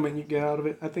enjoyment you get out of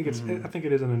it, I think I think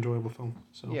it is an enjoyable film.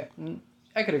 So Yeah.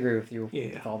 I could agree with you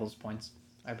Yeah. with all those points,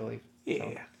 I believe. yeah.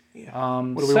 So, Yeah.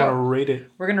 What do we want to rate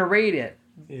it? We're gonna rate it.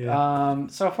 Yeah.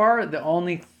 So far, the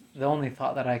only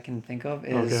thought that I can think of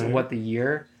is Okay. what the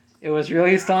year it was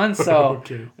released on. So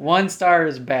Okay. 1 star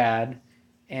is bad,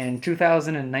 and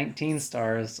 2019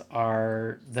 stars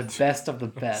are the best of the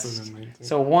best. 2019.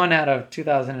 So 1 out of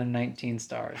 2019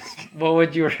 stars. What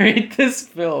would you rate this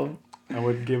film? I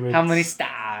would give it. How many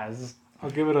stars? I'll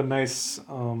give it a nice.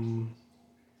 I'll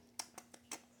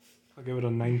give it a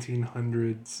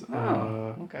 1900s.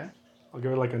 Okay. I'll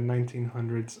give it like a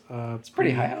 1900s. It's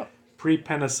pretty high up.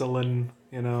 Pre-penicillin,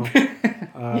 you know.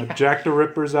 Jack the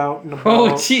Ripper's out and about. Oh,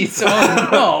 jeez.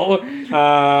 Oh,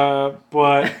 no.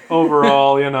 But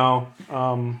overall, you know,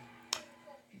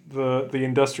 the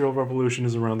Industrial Revolution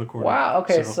is around the corner. Wow.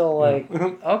 Okay. So like,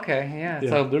 yeah. okay, yeah.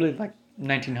 So literally like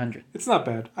 1900. It's not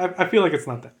bad. I feel like it's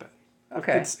not that bad.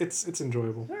 Okay. It's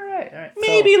enjoyable. All right.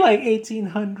 Maybe like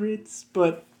 1800s,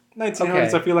 but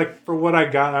 1900s. I feel like for what I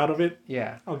got out of it,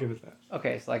 yeah, I'll give it that.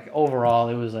 Okay. So like overall,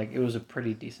 it was a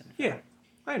pretty decent. Yeah,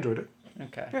 I enjoyed it.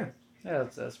 Okay. Yeah,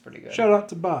 that's pretty good. Shout out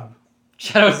to Bob.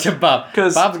 Shout out to Bob.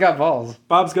 'Cause Bob's got balls.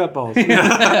 Bob's got balls.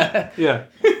 Yeah, yeah.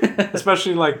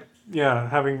 Especially like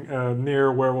having a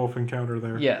near werewolf encounter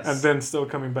there. Yes. And then still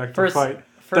coming back to fight.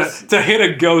 First, To hit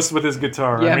a ghost with his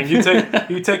guitar. Yeah. I mean,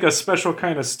 you take a special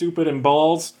kind of stupid and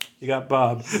balls. You got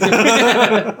Bob.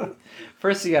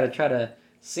 First, you got to try to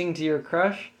sing to your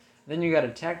crush. Then you got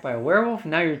attacked by a werewolf.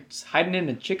 Now you're hiding in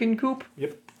a chicken coop.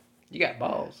 Yep. You got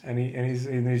balls. And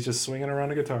he's just swinging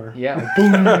around a guitar. Yeah. Like,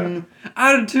 boom.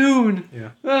 Out of tune.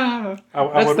 Yeah. Ah,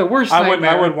 That's the worst nightmare.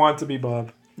 I would want to be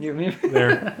Bob. You mean?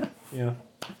 There. Yeah.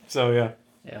 So yeah.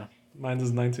 Yeah. Mine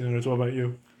is 1900s. What about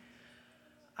you?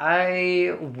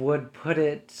 I would put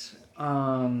it.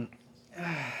 Mine's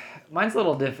a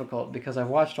little difficult because I've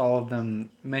watched all of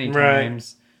them many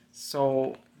times.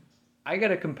 So I got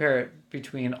to compare it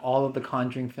between all of the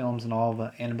Conjuring films and all of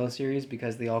the Annabelle series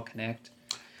because they all connect.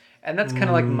 And that's kind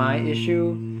of like my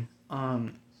issue.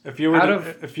 If you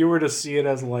were to see it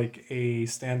as like a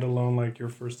standalone, like your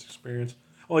first experience,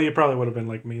 well, you probably would have been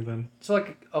like me then. So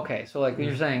like, okay, so like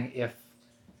you're saying, if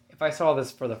I saw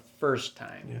this for the first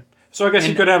time, yeah. So I guess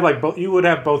you could have like both. You would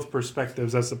have both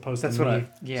perspectives as opposed to me. That's what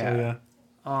So, yeah.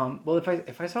 Well,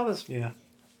 if I saw this,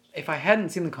 if I hadn't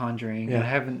seen The Conjuring and I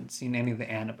haven't seen any of the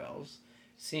Annabelles,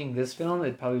 seeing this film,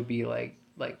 it'd probably be like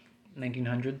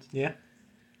 1900s. Yeah.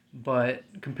 But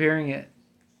comparing it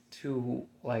to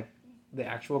like the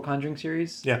actual Conjuring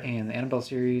series and the Annabelle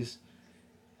series,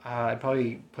 I'd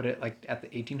probably put it like at the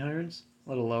 1800s, a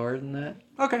little lower than that.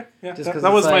 Okay, yeah, Just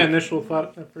that was my initial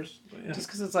thought at first. Yeah. Just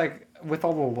because it's like with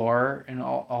all the lore and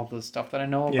all the stuff that I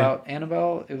know about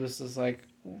Annabelle, it was just like,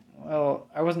 well,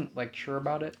 I wasn't like sure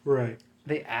about it. Right.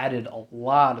 They added a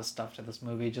lot of stuff to this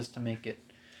movie just to make it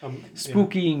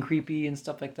spooky and creepy and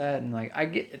stuff like that, and like I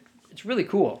get it. It's really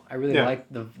cool. I really like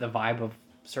the vibe of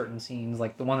certain scenes.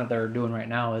 Like the one that they're doing right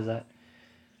now is that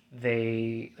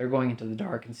they're going into the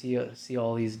dark and see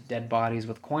all these dead bodies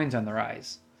with coins on their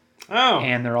eyes. Oh.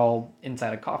 And they're all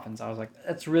inside of coffins. I was like,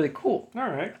 that's really cool. All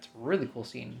right. It's a really cool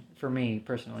scene for me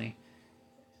personally.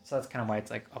 So that's kind of why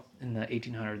it's like up in the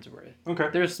 1800s. Where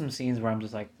there's some scenes where I'm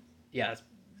just like, yeah, it's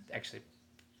actually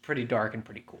pretty dark and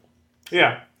pretty cool.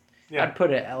 Yeah. I'd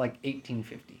put it at like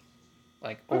 1850,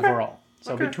 like overall.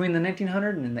 So between the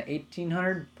 1900 and the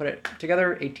 1800, put it together,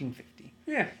 1850.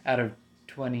 Yeah. Out of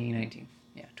 2019.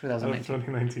 Yeah, 2019. Out of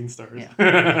 2019 stars.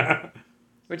 Yeah.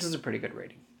 Which is a pretty good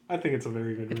rating. I think it's a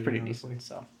very good rating. It's pretty honestly. decent.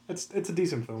 So it's a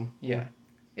decent film. Yeah.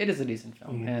 It is a decent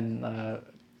film. And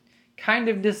kind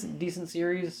of decent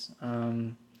series.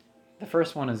 The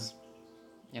first one is,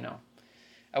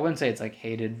 I wouldn't say it's like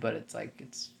hated, but it's like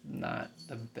it's not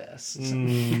the best.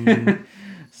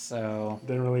 So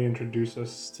didn't really introduce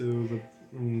us to the.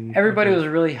 Everybody was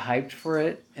really hyped for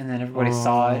it, and then everybody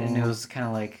saw it, and it was kind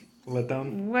of like let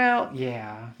down. Well,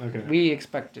 yeah. Okay. We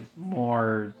expected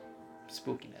more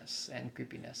spookiness and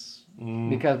creepiness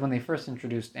because when they first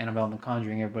introduced Annabelle and The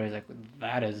Conjuring, everybody's like,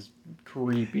 "That is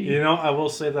creepy." I will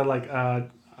say that like I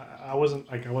wasn't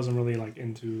really like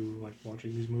into like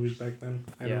watching these movies back then.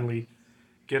 I didn't really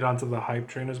get onto the hype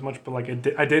train as much, but like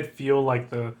I did feel like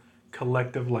the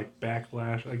collective like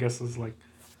backlash, I guess, is like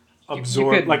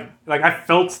absorbed. Like I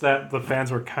felt that the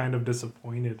fans were kind of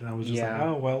disappointed, and I was just like,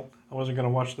 oh well, I wasn't gonna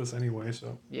watch this anyway,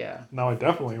 so now I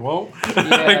definitely won't.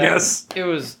 I guess it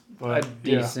was a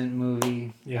decent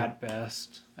movie at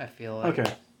best. I feel like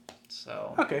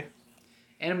So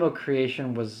Annabelle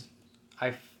Creation was,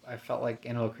 I felt like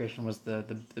Annabelle Creation was the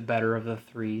better of the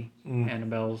three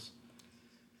Annabelles.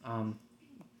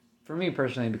 For me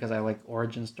personally, because I like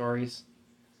origin stories.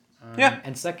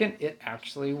 And second, it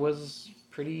actually was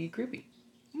pretty creepy.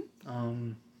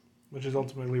 Which is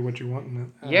ultimately what you want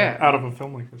Yeah. out of a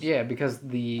film like this. Yeah, because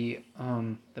the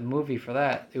movie for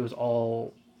that, it was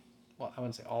all, well, I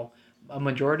wouldn't say all, a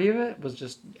majority of it was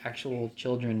just actual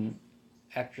children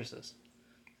actresses.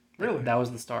 Really? That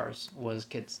was the stars, was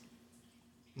kids.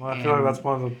 Well, I feel like that's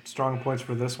one of the strong points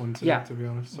for this one too. Yeah, To be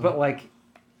honest. So. but like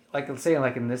let's say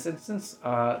like in this instance,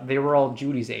 they were all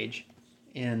Judy's age,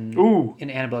 in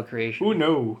Annabelle creation. Ooh,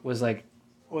 no. Was like,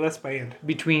 well, that's bad.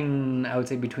 I would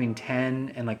say between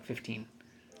 10 and like 15.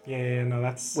 Yeah, no,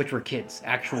 that's... Which were kids,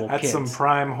 actual that's kids. some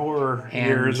prime horror And,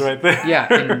 years right there.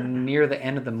 Yeah, and near the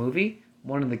end of the movie,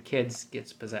 one of the kids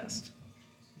gets possessed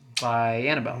by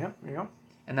Annabelle. Yep.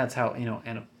 And that's how,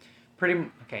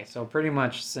 pretty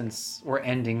much since we're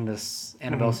ending this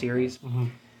Annabelle series,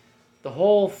 the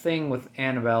whole thing with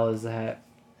Annabelle is that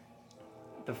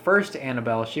the first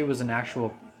Annabelle, she was an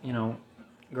actual,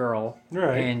 girl.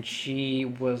 Right. And she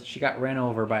got ran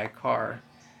over by a car.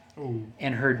 Ooh.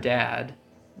 And her dad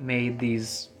made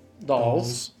these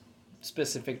dolls,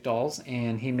 specific dolls,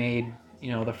 and he made,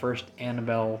 the first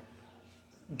Annabelle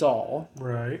doll.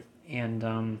 Right.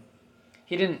 And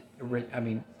he didn't,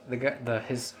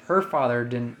 her father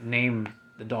didn't name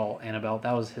the doll Annabelle.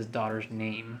 That was his daughter's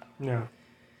name. Yeah.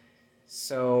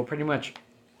 So pretty much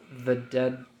the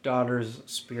dead daughter's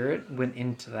spirit went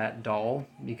into that doll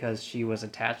because she was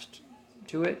attached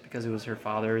to it because it was her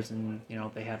father's, and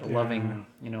they had a loving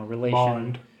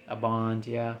relation, a bond,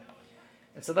 yeah.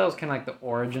 And so that was kind of like the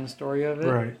origin story of it,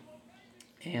 right?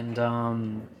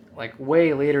 And like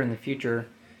way later in the future,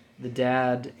 the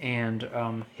dad and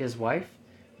his wife,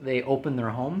 they opened their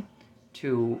home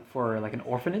for like an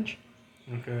orphanage,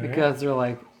 because they're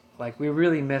like they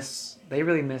really miss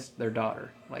their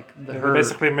daughter, they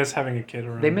basically miss having a kid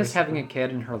around. They miss having a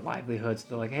kid and her livelihood, so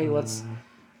they're like, hey, let's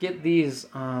get these,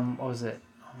 what was it?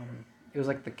 It was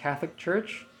like the Catholic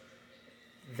Church.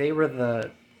 They were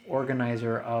the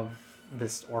organizer of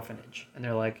this orphanage. And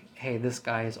they're like, hey, this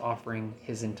guy is offering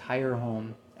his entire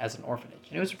home as an orphanage.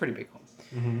 And it was a pretty big home.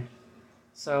 Mm-hmm.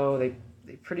 So they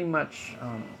pretty much,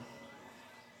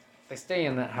 they stay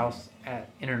in that house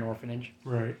in an orphanage.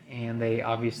 Right. And they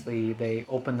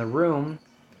open the room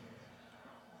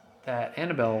that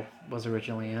Annabelle was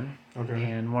originally in. Okay.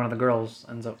 And one of the girls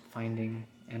ends up finding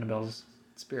Annabelle's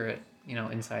spirit,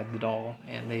 inside the doll,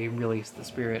 and they release the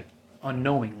spirit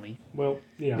unknowingly. Well,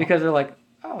 yeah. Because they're like,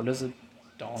 oh, there's a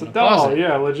doll it's in a the doll, closet.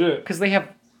 yeah, legit. Because they have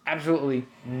absolutely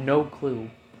no clue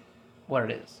what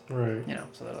it is. Right.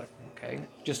 So they're like, okay,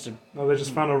 they just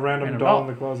found a random doll in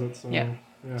the closet. So, yeah.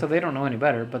 So they don't know any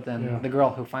better, but then the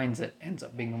girl who finds it ends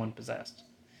up being the one possessed.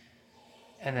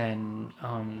 And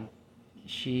then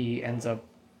she ends up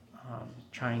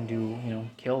trying to,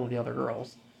 kill the other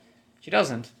girls. She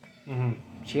doesn't. Mm-hmm.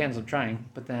 She ends up trying,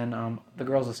 but then the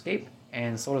girls escape,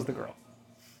 and so does the girl.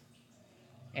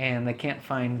 And they can't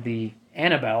find the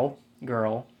Annabelle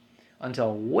girl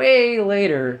until way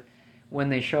later, when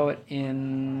they show it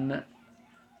in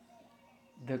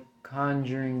The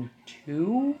Conjuring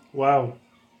 2. Wow.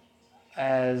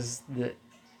 As the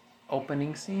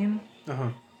opening scene. Uh-huh.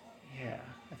 Yeah.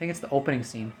 I think it's the opening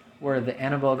scene where the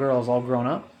Annabelle girl is all grown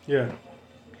up. Yeah.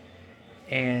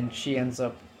 And she ends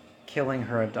up killing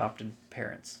her adopted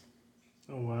parents.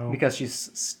 Oh, wow. Because she's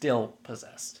still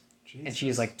possessed. Jesus. And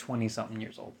she's like 20-something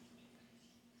years old.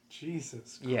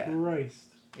 Jesus Yeah. Christ.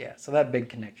 Yeah, so that big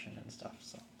connection and stuff.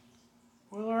 So.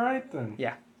 Well, all right then.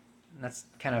 Yeah. And that's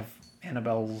kind of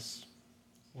Annabelle's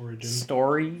origin.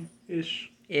 Story-ish.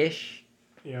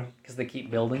 Yeah. Because they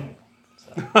keep building.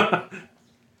 So.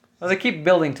 Well, they keep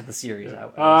building to the series.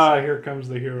 Here comes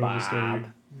the hero of the story.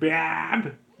 Bob.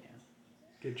 Yeah.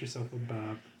 Get yourself a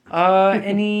Bob.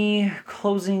 Any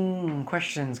closing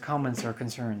questions, comments, or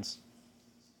concerns?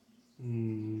 I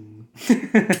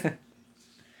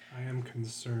am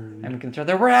concerned. I'm concerned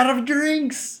that we're out of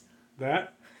drinks.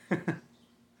 That? I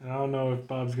don't know if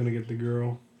Bob's gonna get the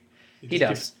girl. He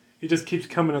does. He just keeps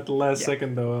coming at the last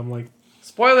second, though. I'm like...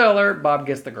 Spoiler alert, Bob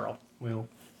gets the girl. Well,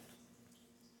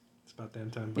 it's about damn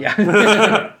time. Bob.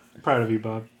 Yeah. Proud of you,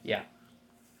 Bob. Yeah.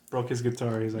 Broke his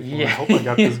guitar. He's like, well, I hope I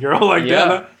got this girl. Like,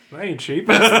 that ain't cheap.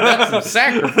 That's some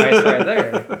sacrifice right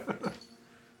there.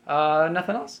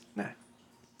 Nothing else? Nah.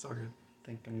 It's all good. I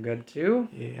think I'm good, too.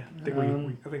 Yeah.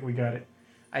 I think we got it.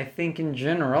 I think in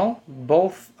general,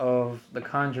 both of the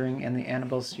Conjuring and the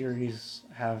Annabelle series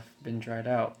have been tried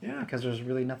out. Yeah. Because there's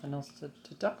really nothing else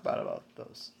to talk about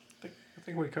those. I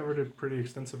think we covered it pretty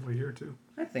extensively here, too.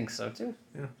 I think so, too.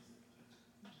 Yeah.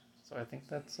 So I think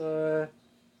that's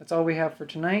all we have for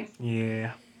tonight.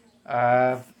 Yeah.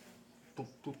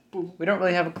 We don't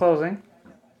really have a closing.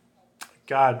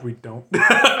 God, we don't.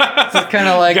 It's kind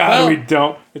of like, God, well, we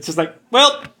don't. It's just like,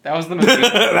 well, that was the movie.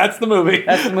 that's the movie.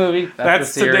 That's the movie.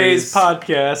 That's the today's series.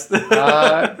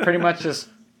 podcast. Pretty much just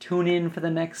tune in for the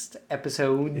next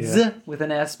episodes with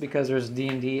an S because there's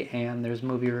D&D and there's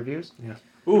movie reviews. Yeah.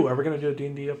 Ooh, are we gonna do a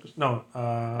D&D episode? No.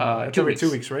 It's every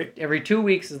 2 weeks, right? Every 2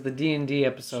 weeks is the D&D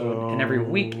episode, and every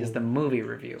week is the movie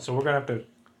review. So we're gonna have to.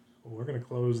 We're gonna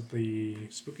close the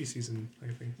spooky season, I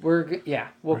think. We'll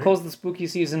right? close the spooky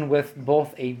season with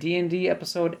both a D&D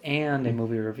episode and a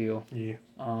movie review. Yeah.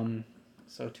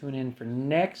 So tune in for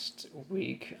next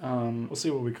week. We'll see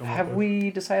what we come up with. Have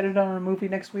we decided on a movie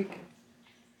next week?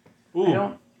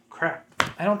 Ooh, crap.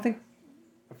 I don't think.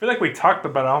 I feel like we talked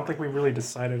about it. I don't think we really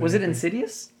decided. Was anything. it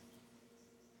Insidious?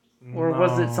 Or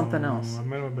was it something else? It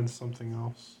might have been something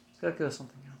else. I feel like it was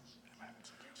something else.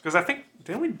 Because I think,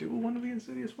 didn't we do one of the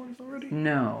Insidious ones already?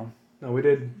 No. No, we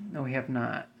did. No, we have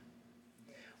not.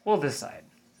 We'll decide.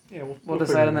 Yeah, we'll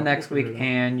decide on the next week,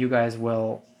 and you guys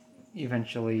will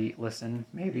eventually listen.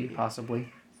 Maybe, possibly.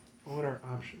 What are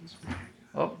options?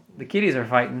 Oh, the kitties are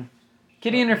fighting.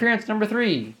 Kitty interference number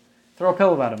 3. Throw a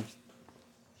pillow at them.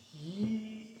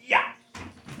 Yeah.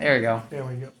 There you go. There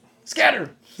we go. Scatter.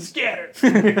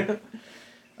 Scatter.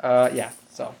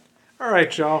 So. All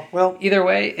right, y'all. Well, Either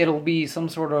way, it'll be some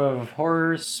sort of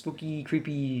horror, spooky,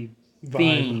 creepy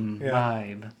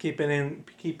vibe. Keeping in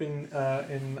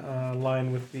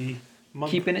line with the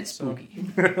month. Keeping it spooky.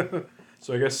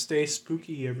 So I guess stay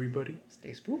spooky, everybody.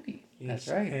 Stay spooky. Yes.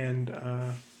 That's right. And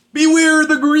beware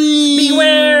the green.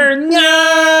 Beware!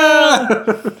 No!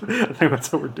 I think that's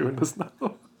how we're doing this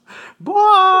now.